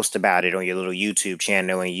post about it on your little YouTube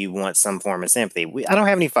channel and you want some form of sympathy. I don't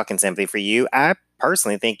have any fucking sympathy for you. I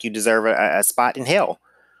personally think you deserve a spot in hell.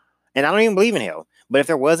 And I don't even believe in hell. But if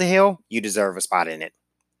there was a hell, you deserve a spot in it.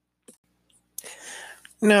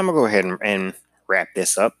 Now I'm going to go ahead and wrap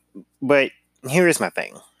this up. But here is my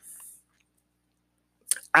thing.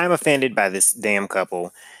 I'm offended by this damn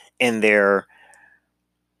couple and their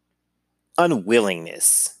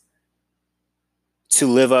unwillingness to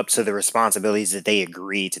live up to the responsibilities that they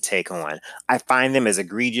agreed to take on. I find them as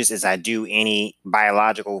egregious as I do any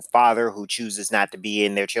biological father who chooses not to be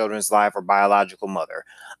in their children's life or biological mother.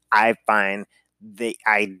 I find the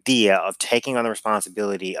idea of taking on the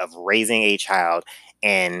responsibility of raising a child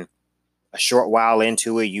and a short while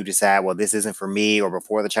into it, you decide, well, this isn't for me, or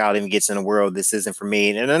before the child even gets in the world, this isn't for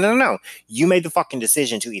me. No. You made the fucking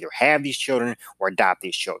decision to either have these children or adopt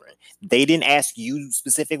these children. They didn't ask you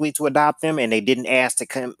specifically to adopt them, and they didn't ask to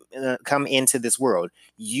come into this world.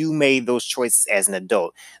 You made those choices as an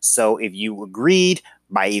adult. So if you agreed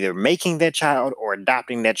by either making that child or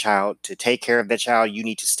adopting that child to take care of that child, you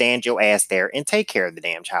need to stand your ass there and take care of the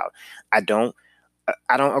damn child. I don't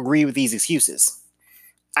agree with these excuses.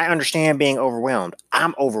 I understand being overwhelmed.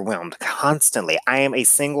 I'm overwhelmed constantly. I am a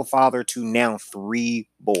single father to now 3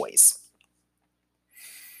 boys.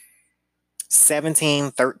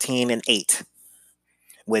 17, 13, and 8.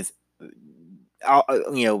 With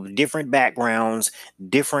different backgrounds,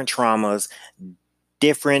 different traumas,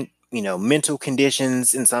 different, mental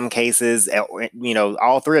conditions in some cases.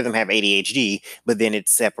 All 3 of them have ADHD, but then it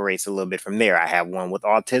separates a little bit from there. I have one with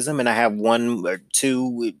autism and I have 1 or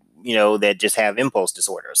 2 that just have impulse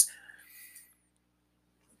disorders.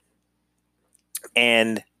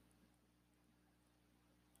 And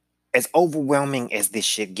as overwhelming as this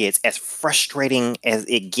shit gets, as frustrating as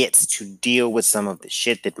it gets to deal with some of the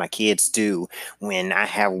shit that my kids do, when I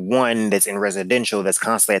have one that's in residential that's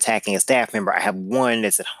constantly attacking a staff member, I have one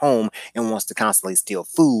that's at home and wants to constantly steal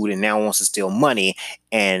food and now wants to steal money.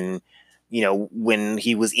 And when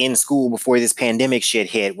he was in school before this pandemic shit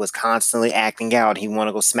hit, was constantly acting out. He want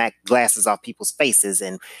to go smack glasses off people's faces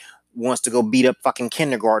and wants to go beat up fucking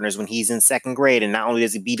kindergartners when he's in 2nd grade. And not only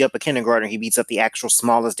does he beat up a kindergartner, he beats up the actual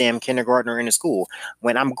smallest damn kindergartner in the school.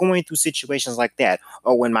 When I'm going through situations like that,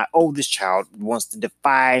 or when my oldest child wants to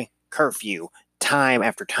defy curfew time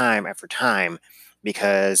after time after time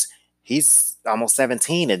because he's almost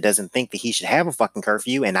 17 and doesn't think that he should have a fucking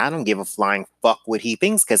curfew, and I don't give a flying fuck what he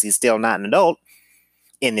thinks because he's still not an adult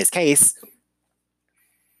in this case,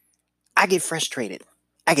 I get frustrated.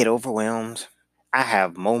 I get overwhelmed. I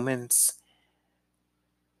have moments.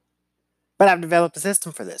 But I've developed a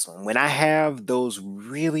system for this one. When I have those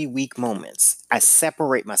really weak moments, I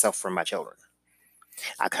separate myself from my children.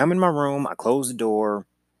 I come in my room, I close the door,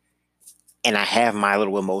 and I have my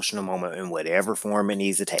little emotional moment in whatever form it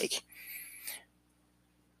needs to take.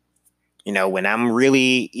 When I'm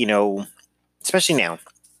really, especially now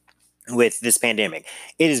with this pandemic,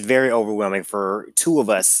 it is very overwhelming for 2 of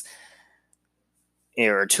us,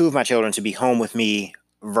 or 2 of my children, to be home with me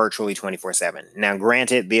virtually 24/7. Now,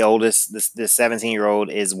 granted, the oldest, the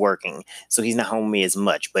 17-year-old, is working, so he's not home with me as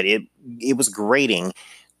much, but it was grating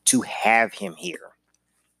to have him here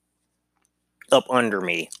up under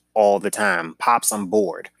me all the time. Pops, I'm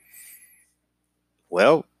bored.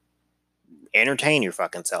 Well, entertain your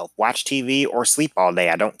fucking self. Watch TV or sleep all day.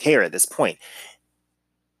 I don't care at this point.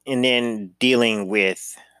 And then dealing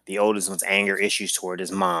with the oldest one's anger issues toward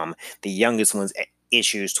his mom, the youngest one's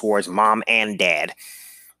issues towards mom and dad,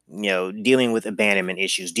 dealing with abandonment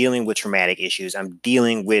issues, dealing with traumatic issues. I'm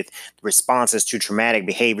dealing with responses to traumatic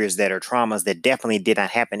behaviors that are traumas that definitely did not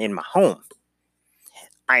happen in my home.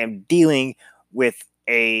 I am dealing with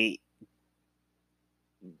a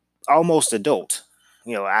almost adult.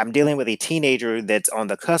 I'm dealing with a teenager that's on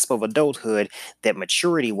the cusp of adulthood that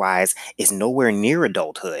maturity-wise is nowhere near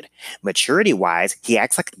adulthood. Maturity-wise, he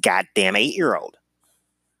acts like a goddamn 8-year-old.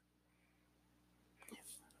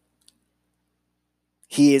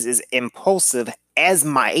 He is as impulsive as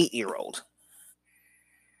my 8-year-old.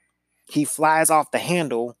 He flies off the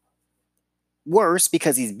handle worse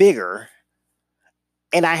because he's bigger.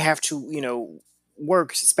 And I have to,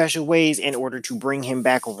 work special ways in order to bring him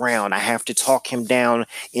back around. I have to talk him down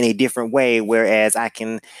in a different way, whereas I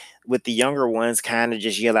can, with the younger ones, kind of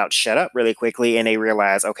just yell out, shut up really quickly, and they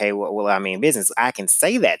realize, okay, well, I mean business. I can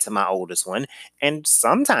say that to my oldest one, and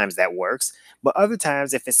sometimes that works, but other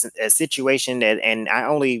times if it's a situation that, and I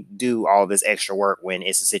only do all this extra work when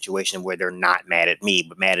it's a situation where they're not mad at me,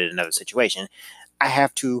 but mad at another situation, I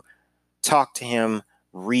have to talk to him,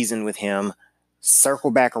 reason with him,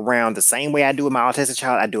 circle back around the same way I do with my autistic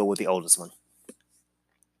child, I do it with the oldest one.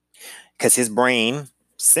 Because his brain,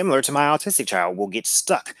 similar to my autistic child, will get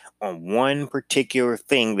stuck on one particular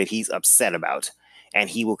thing that he's upset about. And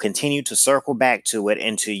he will continue to circle back to it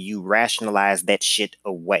until you rationalize that shit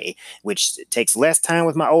away, which takes less time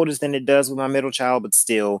with my oldest than it does with my middle child, but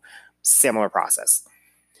still similar process.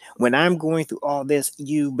 When I'm going through all this,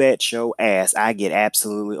 you bet your ass I get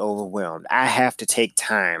absolutely overwhelmed. I have to take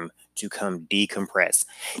time to come decompress.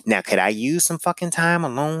 Now, could I use some fucking time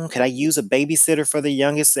alone? Could I use a babysitter for the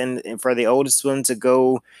youngest and for the oldest one to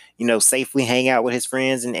go, safely hang out with his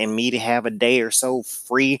friends and me to have a day or so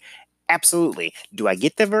free? Absolutely. Do I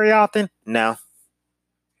get that very often? No.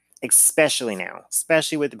 Especially now,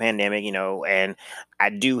 especially with the pandemic, and I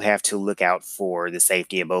do have to look out for the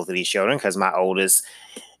safety of both of these children because my oldest,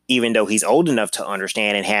 even though he's old enough to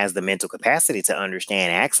understand and has the mental capacity to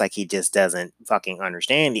understand, acts like he just doesn't fucking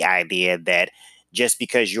understand the idea that just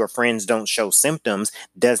because your friends don't show symptoms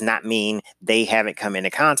does not mean they haven't come into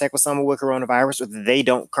contact with someone with coronavirus or they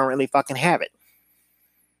don't currently fucking have it.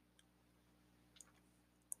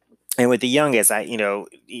 And with the youngest,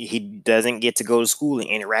 he doesn't get to go to school and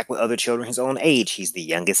interact with other children his own age. He's the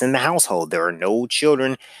youngest in the household. There are no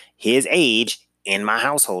children his age in my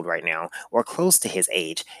household right now or close to his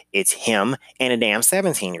age. It's him and a damn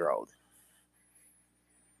 17-year-old.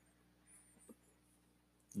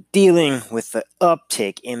 Dealing with the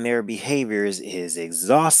uptick in their behaviors is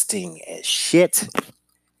exhausting as shit.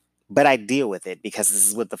 But I deal with it because this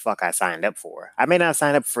is what the fuck I signed up for. I may not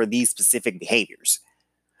sign up for these specific behaviors,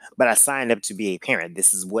 but I signed up to be a parent.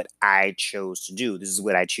 This is what I chose to do. This is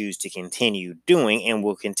what I choose to continue doing and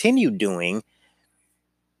will continue doing,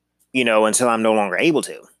 until I'm no longer able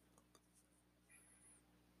to.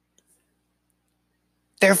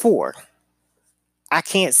 Therefore, I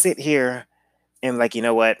can't sit here and like, you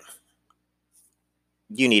know what?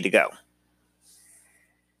 You need to go.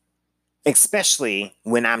 Especially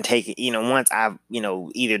when I'm taking, once I've,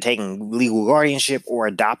 either taken legal guardianship or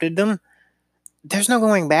adopted them, there's no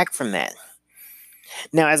going back from that.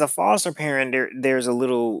 Now, as a foster parent, there's a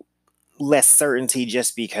little less certainty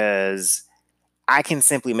just because I can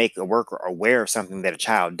simply make a worker aware of something that a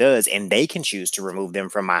child does, and they can choose to remove them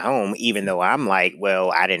from my home, even though I'm like,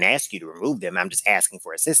 well, I didn't ask you to remove them. I'm just asking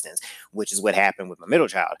for assistance, which is what happened with my middle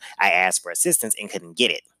child. I asked for assistance and couldn't get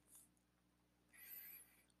it.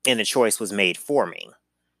 And the choice was made for me.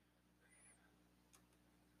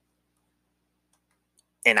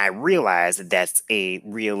 And I realized that that's a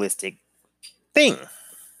realistic thing.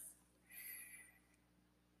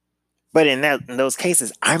 But in those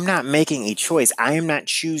cases, I'm not making a choice. I am not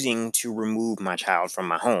choosing to remove my child from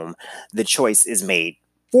my home. The choice is made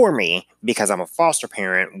for me because I'm a foster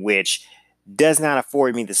parent, which does not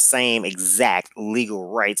afford me the same exact legal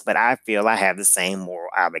rights, but I feel I have the same moral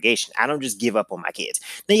obligation. I don't just give up on my kids.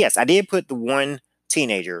 Now, yes, I did put the one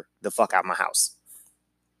teenager the fuck out of my house.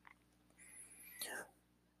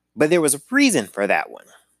 But there was a reason for that one.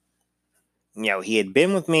 He had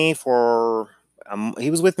been with me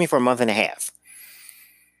he was with me for a month and a half.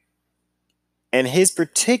 And his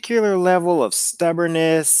particular level of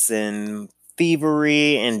stubbornness and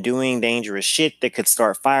thievery and doing dangerous shit that could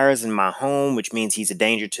start fires in my home, which means he's a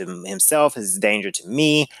danger to himself, he's a danger to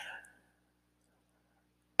me,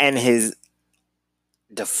 and his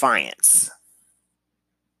defiance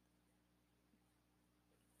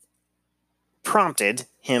prompted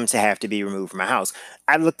him to have to be removed from my house.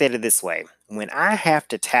 I looked at it this way. When I have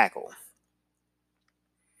to tackle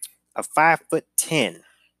a 5'10",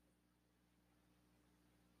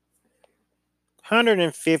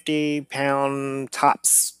 150-pound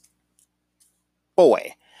tops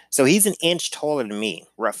boy, so he's an inch taller than me,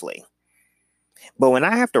 roughly. But when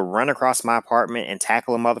I have to run across my apartment and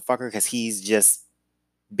tackle a motherfucker because he's just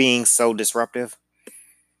being so disruptive,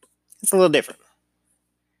 it's a little different.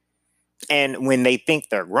 And when they think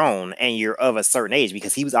they're grown and you're of a certain age,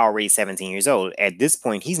 because he was already 17 years old, at this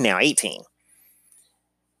point, he's now 18.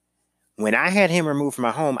 When I had him removed from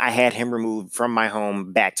my home, I had him removed from my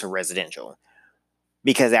home back to residential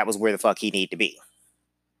because that was where the fuck he needed to be.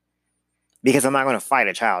 Because I'm not going to fight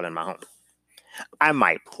a child in my home. I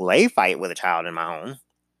might play fight with a child in my home.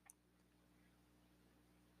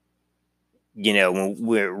 When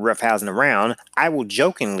we're roughhousing around, I will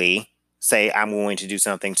jokingly say I'm going to do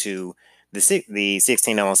something to the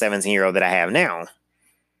 16 or 17-year-old that I have now.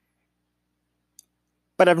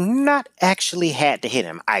 But I've not actually had to hit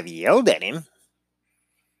him. I've yelled at him.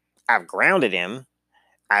 I've grounded him.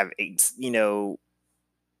 I've,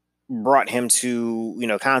 brought him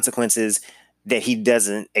to, consequences that he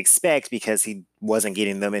doesn't expect because he wasn't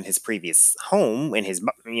getting them in his previous home, in his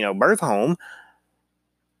birth home.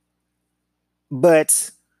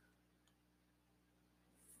 But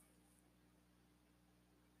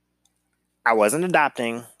I wasn't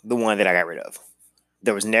adopting the one that I got rid of.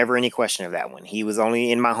 There was never any question of that one. He was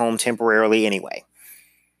only in my home temporarily anyway.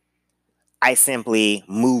 I simply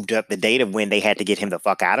moved up the date of when they had to get him the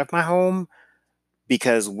fuck out of my home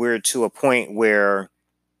because we're to a point where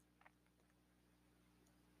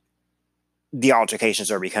the altercations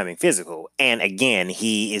are becoming physical. And again,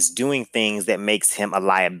 he is doing things that makes him a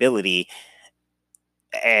liability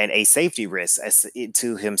and a safety risk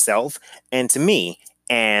to himself and to me.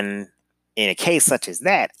 And in a case such as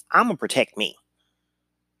that, I'm going to protect me.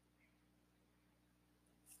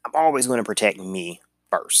 I'm always going to protect me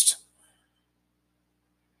first.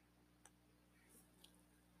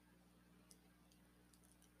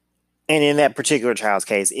 And in that particular child's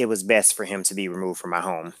case, it was best for him to be removed from my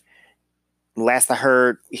home. Last I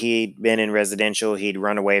heard, he'd been in residential, he'd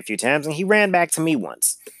run away a few times, and he ran back to me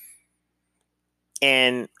once.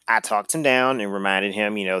 And I talked him down and reminded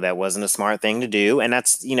him, that wasn't a smart thing to do. And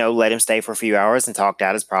that's, let him stay for a few hours and talked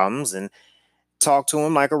out his problems and talked to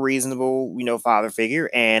him like a reasonable, father figure.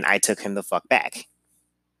 And I took him the fuck back.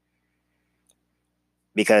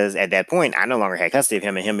 Because at that point, I no longer had custody of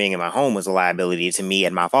him, and him being in my home was a liability to me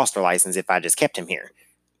and my foster license if I just kept him here.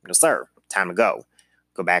 No, sir, time to go.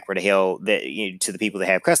 Go back where the hell to the people that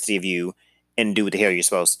have custody of you and do what the hell you're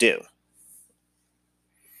supposed to do.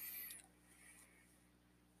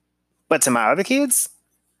 But to my other kids,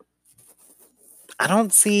 I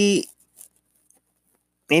don't see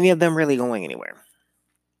any of them really going anywhere.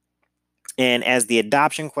 And as the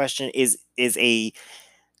adoption question is a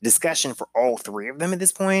discussion for all three of them at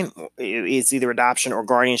this point, it's either adoption or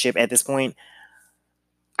guardianship at this point.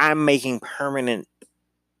 I'm making permanent,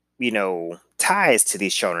 ties to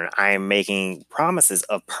these children. I am making promises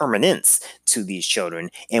of permanence to these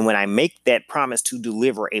children. And when I make that promise to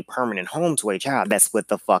deliver a permanent home to a child, that's what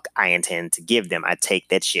the fuck I intend to give them. I take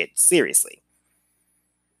that shit seriously.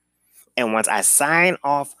 And once I sign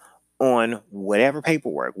off on whatever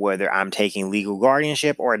paperwork, whether I'm taking legal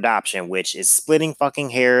guardianship or adoption, which is splitting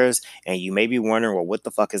fucking hairs, and you may be wondering, well, what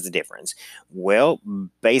the fuck is the difference? Well,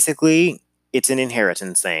 basically, it's an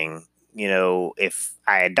inheritance thing. If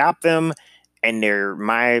I adopt them and they're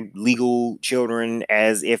my legal children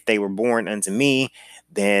as if they were born unto me,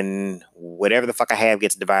 then whatever the fuck I have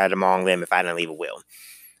gets divided among them if I didn't leave a will.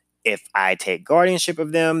 If I take guardianship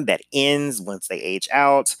of them, that ends once they age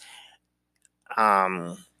out.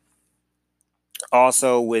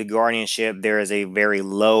 Also, with guardianship, there is a very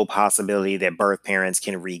low possibility that birth parents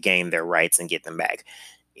can regain their rights and get them back.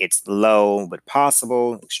 It's low, but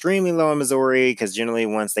possible, extremely low in Missouri, because generally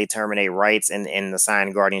once they terminate rights and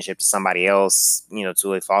assign guardianship to somebody else,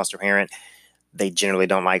 to a foster parent, they generally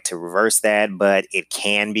don't like to reverse that, but it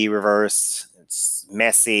can be reversed. It's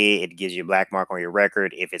messy. It gives you a black mark on your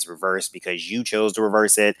record if it's reversed because you chose to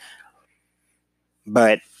reverse it.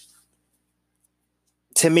 But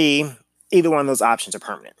to me, either one of those options are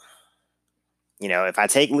permanent. If I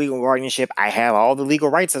take legal guardianship, I have all the legal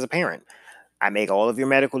rights as a parent. I make all of your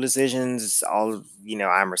medical decisions.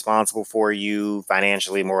 I'm responsible for you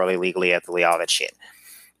financially, morally, legally, ethically, all that shit.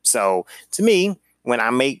 So to me, when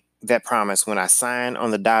I make that promise, when I sign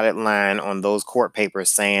on the dotted line on those court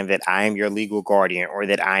papers saying that I am your legal guardian or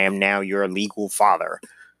that I am now your legal father,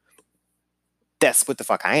 that's what the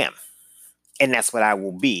fuck I am. And that's what I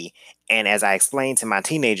will be. And as I explained to my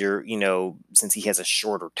teenager, since he has a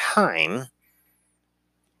shorter time,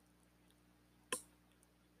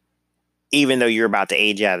 even though you're about to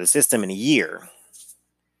age out of the system in a year,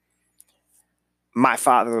 my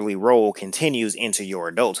fatherly role continues into your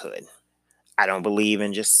adulthood. I don't believe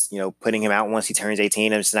in just, putting him out once he turns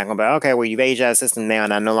 18. I'm just not going to be, okay, well, you've aged out of the system now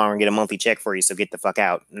and I no longer get a monthly check for you, so get the fuck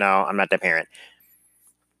out. No, I'm not that parent.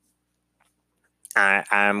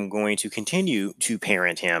 I'm going to continue to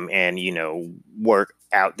parent him and, work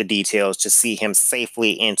out the details to see him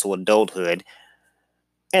safely into adulthood.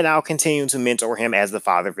 And I'll continue to mentor him as the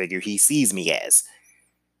father figure he sees me as.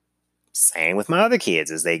 Same with my other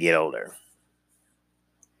kids as they get older.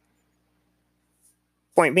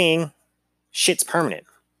 Point being, shit's permanent.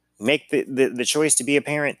 Make the choice to be a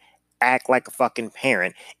parent, act like a fucking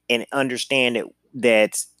parent, and understand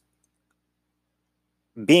that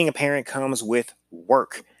being a parent comes with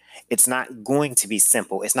work. It's not going to be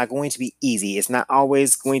simple. It's not going to be easy. It's not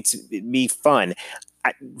always going to be fun.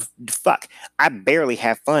 I barely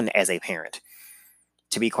have fun as a parent,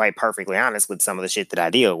 to be quite perfectly honest with some of the shit that I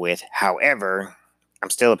deal with. However, I'm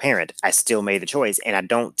still a parent. I still made the choice, and I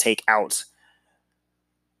don't take out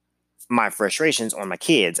my frustrations on my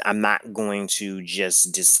kids. I'm not going to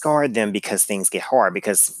just discard them because things get hard,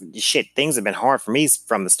 because shit, things have been hard for me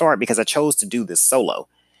from the start because I chose to do this solo.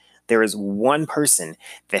 There is one person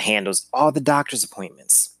that handles all the doctor's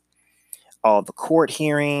appointments, all the court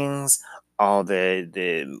hearings, all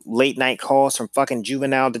the late night calls from fucking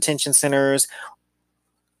juvenile detention centers.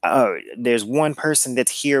 There's one person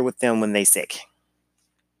that's here with them when they sick.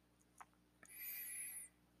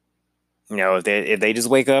 You know, if they just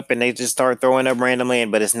wake up and they just start throwing up randomly,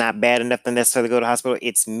 but it's not bad enough to necessarily go to the hospital,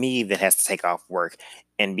 it's me that has to take off work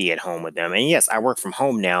and be at home with them. And yes, I work from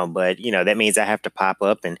home now, but you know, that means I have to pop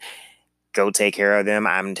up and go take care of them.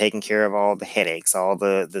 I'm taking care of all the headaches, all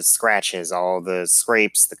the scratches, all the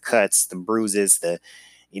scrapes, the cuts, the bruises,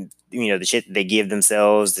 you know, the shit that they give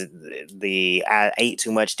themselves. I ate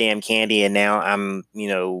too much damn candy and now I'm, you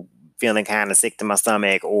know, feeling kind of sick to my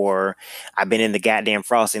stomach, or I've been in the goddamn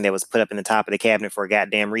frosting that was put up in the top of the cabinet for a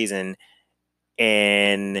goddamn reason,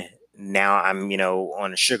 and now I'm, you know,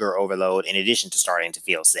 on a sugar overload in addition to starting to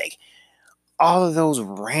feel sick. All of those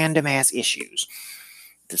random ass issues,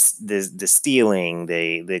 the stealing,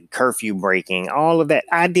 the curfew breaking, all of that,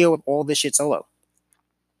 I deal with all this shit solo.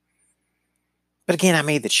 But again, I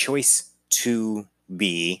made the choice to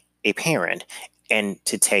be a parent and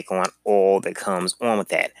to take on all that comes on with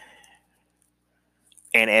that.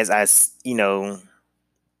 And as I, you know,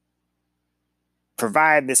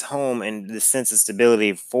 provide this home and the sense of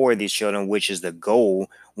stability for these children, which is the goal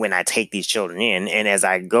when I take these children in, and as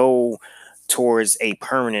I go towards a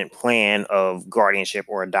permanent plan of guardianship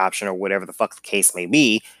or adoption or whatever the fuck the case may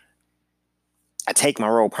be, I take my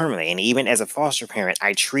role permanently. And even as a foster parent,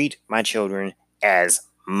 I treat my children as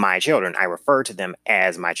my children. I refer to them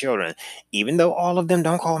as my children, even though all of them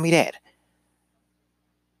don't call me dad.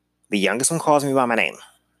 The youngest one calls me by my name.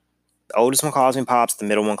 The oldest one calls me pops. The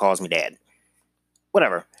middle one calls me dad.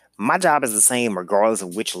 Whatever. My job is the same regardless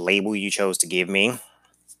of which label you chose to give me.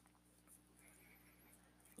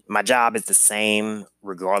 My job is the same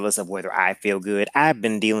regardless of whether I feel good. I've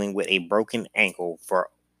been dealing with a broken ankle for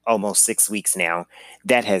almost 6 weeks now.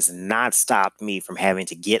 That has not stopped me from having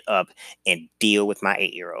to get up and deal with my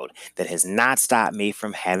 8-year-old. That has not stopped me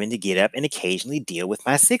from having to get up and occasionally deal with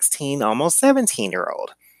my 16, almost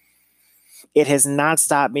 17-year-old. It has not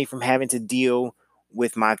stopped me from having to deal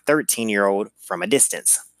with my 13-year-old from a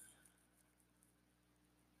distance.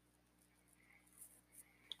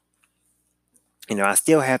 You know, I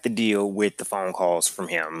still have to deal with the phone calls from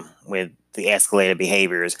him, with the escalated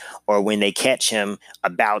behaviors, or when they catch him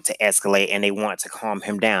about to escalate and they want to calm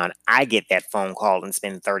him down. I get that phone call and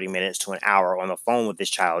spend 30 minutes to an hour on the phone with this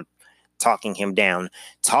child, talking him down,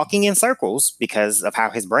 talking in circles because of how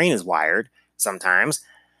his brain is wired sometimes,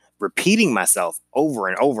 repeating myself over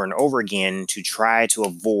and over and over again to try to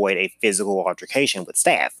avoid a physical altercation with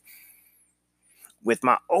staff. With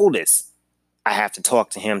my oldest, I have to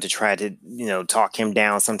talk to him to try to, you know, talk him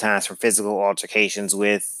down sometimes from physical altercations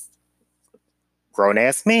with grown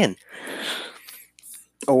ass men,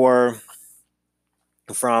 or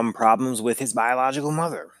from problems with his biological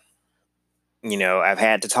mother. You know, I've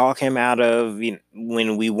had to talk him out of, you know,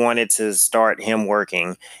 when we wanted to start him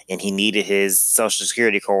working and he needed his social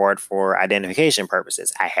security card for identification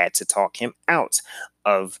purposes. I had to talk him out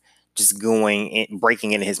of just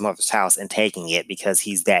breaking into his mother's house and taking it because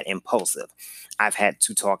he's that impulsive. I've had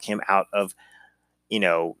to talk him out of, you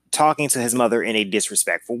know, talking to his mother in a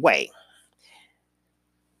disrespectful way.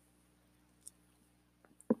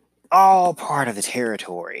 All part of the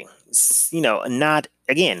territory. You know, not,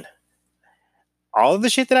 again, all of the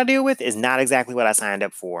shit that I deal with is not exactly what I signed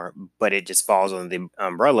up for, but it just falls under the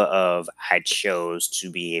umbrella of I chose to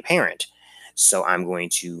be a parent. So I'm going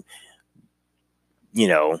to, you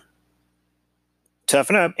know,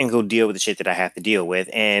 toughen up and go deal with the shit that I have to deal with.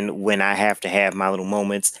 And when I have to have my little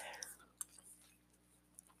moments,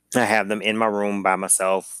 I have them in my room by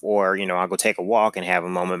myself, or, you know, I'll go take a walk and have a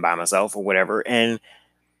moment by myself or whatever. And,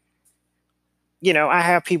 you know, I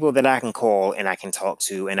have people that I can call and I can talk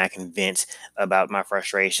to and I can vent about my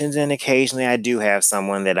frustrations. And occasionally I do have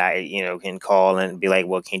someone that I, you know, can call and be like,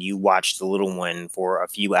 well, can you watch the little one for a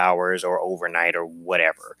few hours or overnight or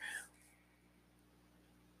whatever?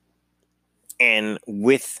 And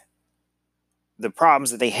with the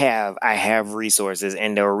problems that they have, I have resources,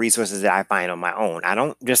 and there are resources that I find on my own. I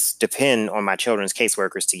don't just depend on my children's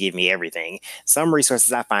caseworkers to give me everything. Some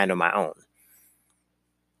resources I find on my own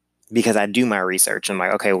because I do my research. I'm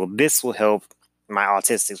like, okay, well, this will help my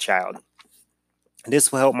autistic child.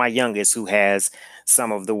 This will help my youngest who has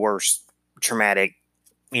some of the worst traumatic,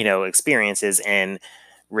 you know, experiences and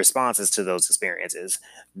responses to those experiences.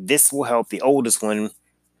 This will help the oldest one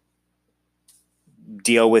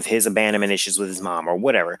deal with his abandonment issues with his mom or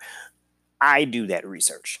whatever. I do that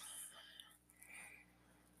research.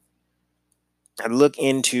 I look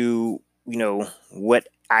into, what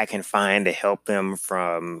I can find to help them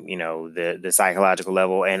from, the psychological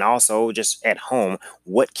level, and also just at home,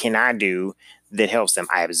 what can I do that helps them?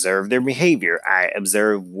 I observe their behavior. I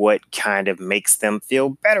observe what kind of makes them feel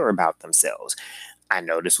better about themselves. I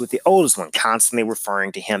notice with the oldest one, constantly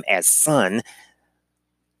referring to him as son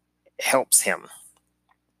helps him.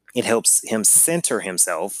 It helps him center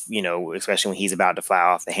himself, especially when he's about to fly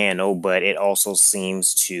off the handle, but it also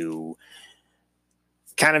seems to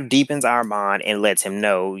kind of deepens our bond and lets him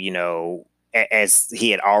know, as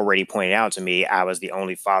he had already pointed out to me, I was the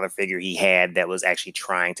only father figure he had that was actually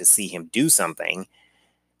trying to see him do something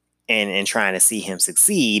and trying to see him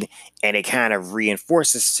succeed. And it kind of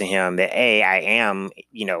reinforces to him that A, I am,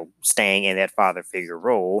 staying in that father figure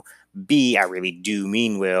role. B, I really do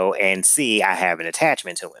mean well. And C, I have an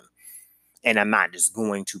attachment to him. And I'm not just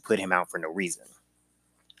going to put him out for no reason.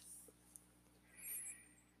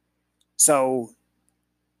 So,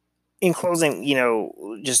 in closing,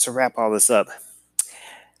 just to wrap all this up,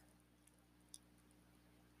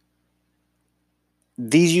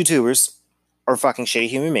 these YouTubers are fucking shitty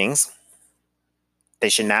human beings. They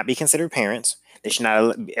should not be considered parents. They should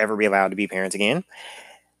not ever be allowed to be parents again.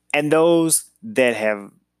 And those that have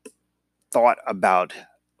thought about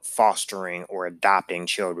fostering or adopting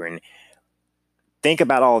children, think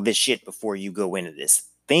about all this shit before you go into this.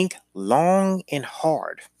 Think long and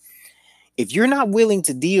hard. If you're not willing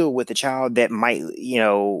to deal with a child that might,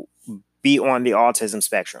 be on the autism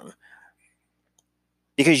spectrum,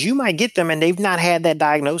 because you might get them and they've not had that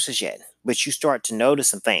diagnosis yet, but you start to notice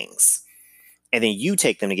some things, and then you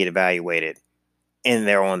take them to get evaluated and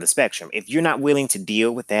they're on the spectrum. If you're not willing to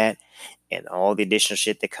deal with that and all the additional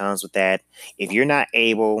shit that comes with that, if you're not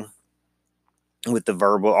able with the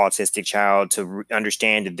verbal autistic child to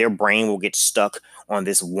understand that their brain will get stuck on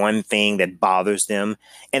this one thing that bothers them,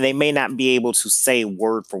 and they may not be able to say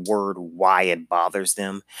word for word why it bothers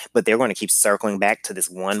them, but they're going to keep circling back to this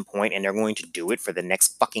one point and they're going to do it for the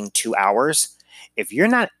next fucking 2 hours. If you're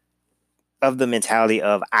not of the mentality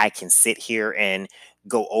of I can sit here and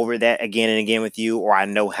go over that again and again with you, or I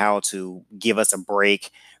know how to give us a break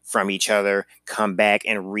from each other, come back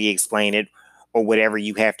and re-explain it, or whatever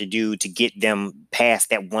you have to do to get them past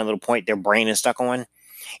that one little point their brain is stuck on.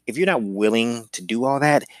 If you're not willing to do all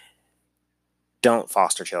that, don't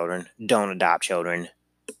foster children, don't adopt children.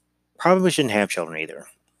 Probably shouldn't have children either.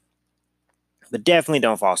 But definitely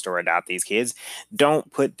don't foster or adopt these kids.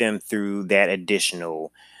 Don't put them through that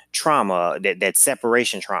additional trauma, that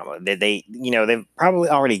separation trauma that they've probably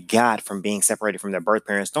already got from being separated from their birth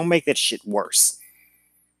parents. Don't make that shit worse.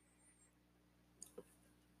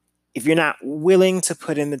 If you're not willing to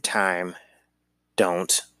put in the time,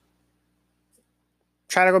 don't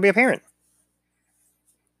try to go be a parent.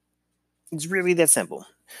 It's really that simple.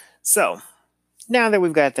 So, now that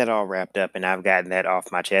we've got that all wrapped up and I've gotten that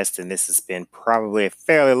off my chest, and this has been probably a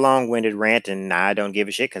fairly long-winded rant, and I don't give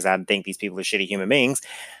a shit because I think these people are shitty human beings,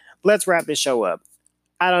 let's wrap this show up.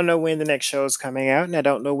 I don't know when the next show is coming out, and I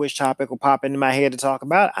don't know which topic will pop into my head to talk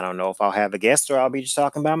about. I don't know if I'll have a guest or I'll be just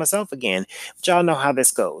talking by myself again. But y'all know how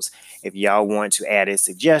this goes. If y'all want to add a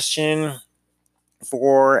suggestion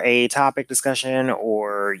for a topic discussion,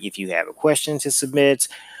 or if you have a question to submit,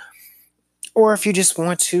 or if you just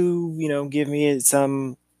want to, give me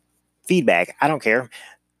some feedback, I don't care.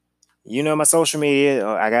 My social media.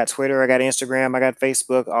 I got Twitter, I got Instagram, I got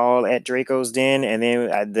Facebook, all at Draco's Den. And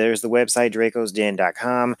then there's the website,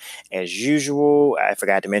 dracosden.com. As usual, I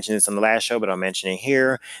forgot to mention this on the last show, but I'll mention it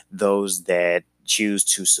here. Those that choose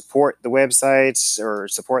to support the websites or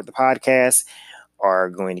support the podcast are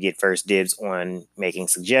going to get first dibs on making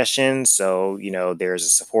suggestions. So, there's a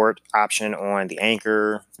support option on the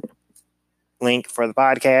Anchor link for the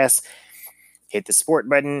podcast. Hit the support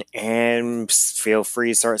button and feel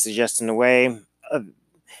free to start suggesting away.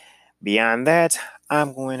 Beyond that,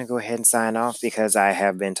 I'm going to go ahead and sign off because I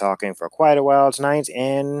have been talking for quite a while tonight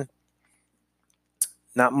and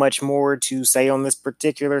not much more to say on this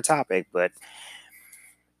particular topic, but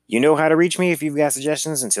you know how to reach me if you've got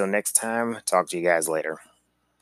suggestions. Until next time, talk to you guys later.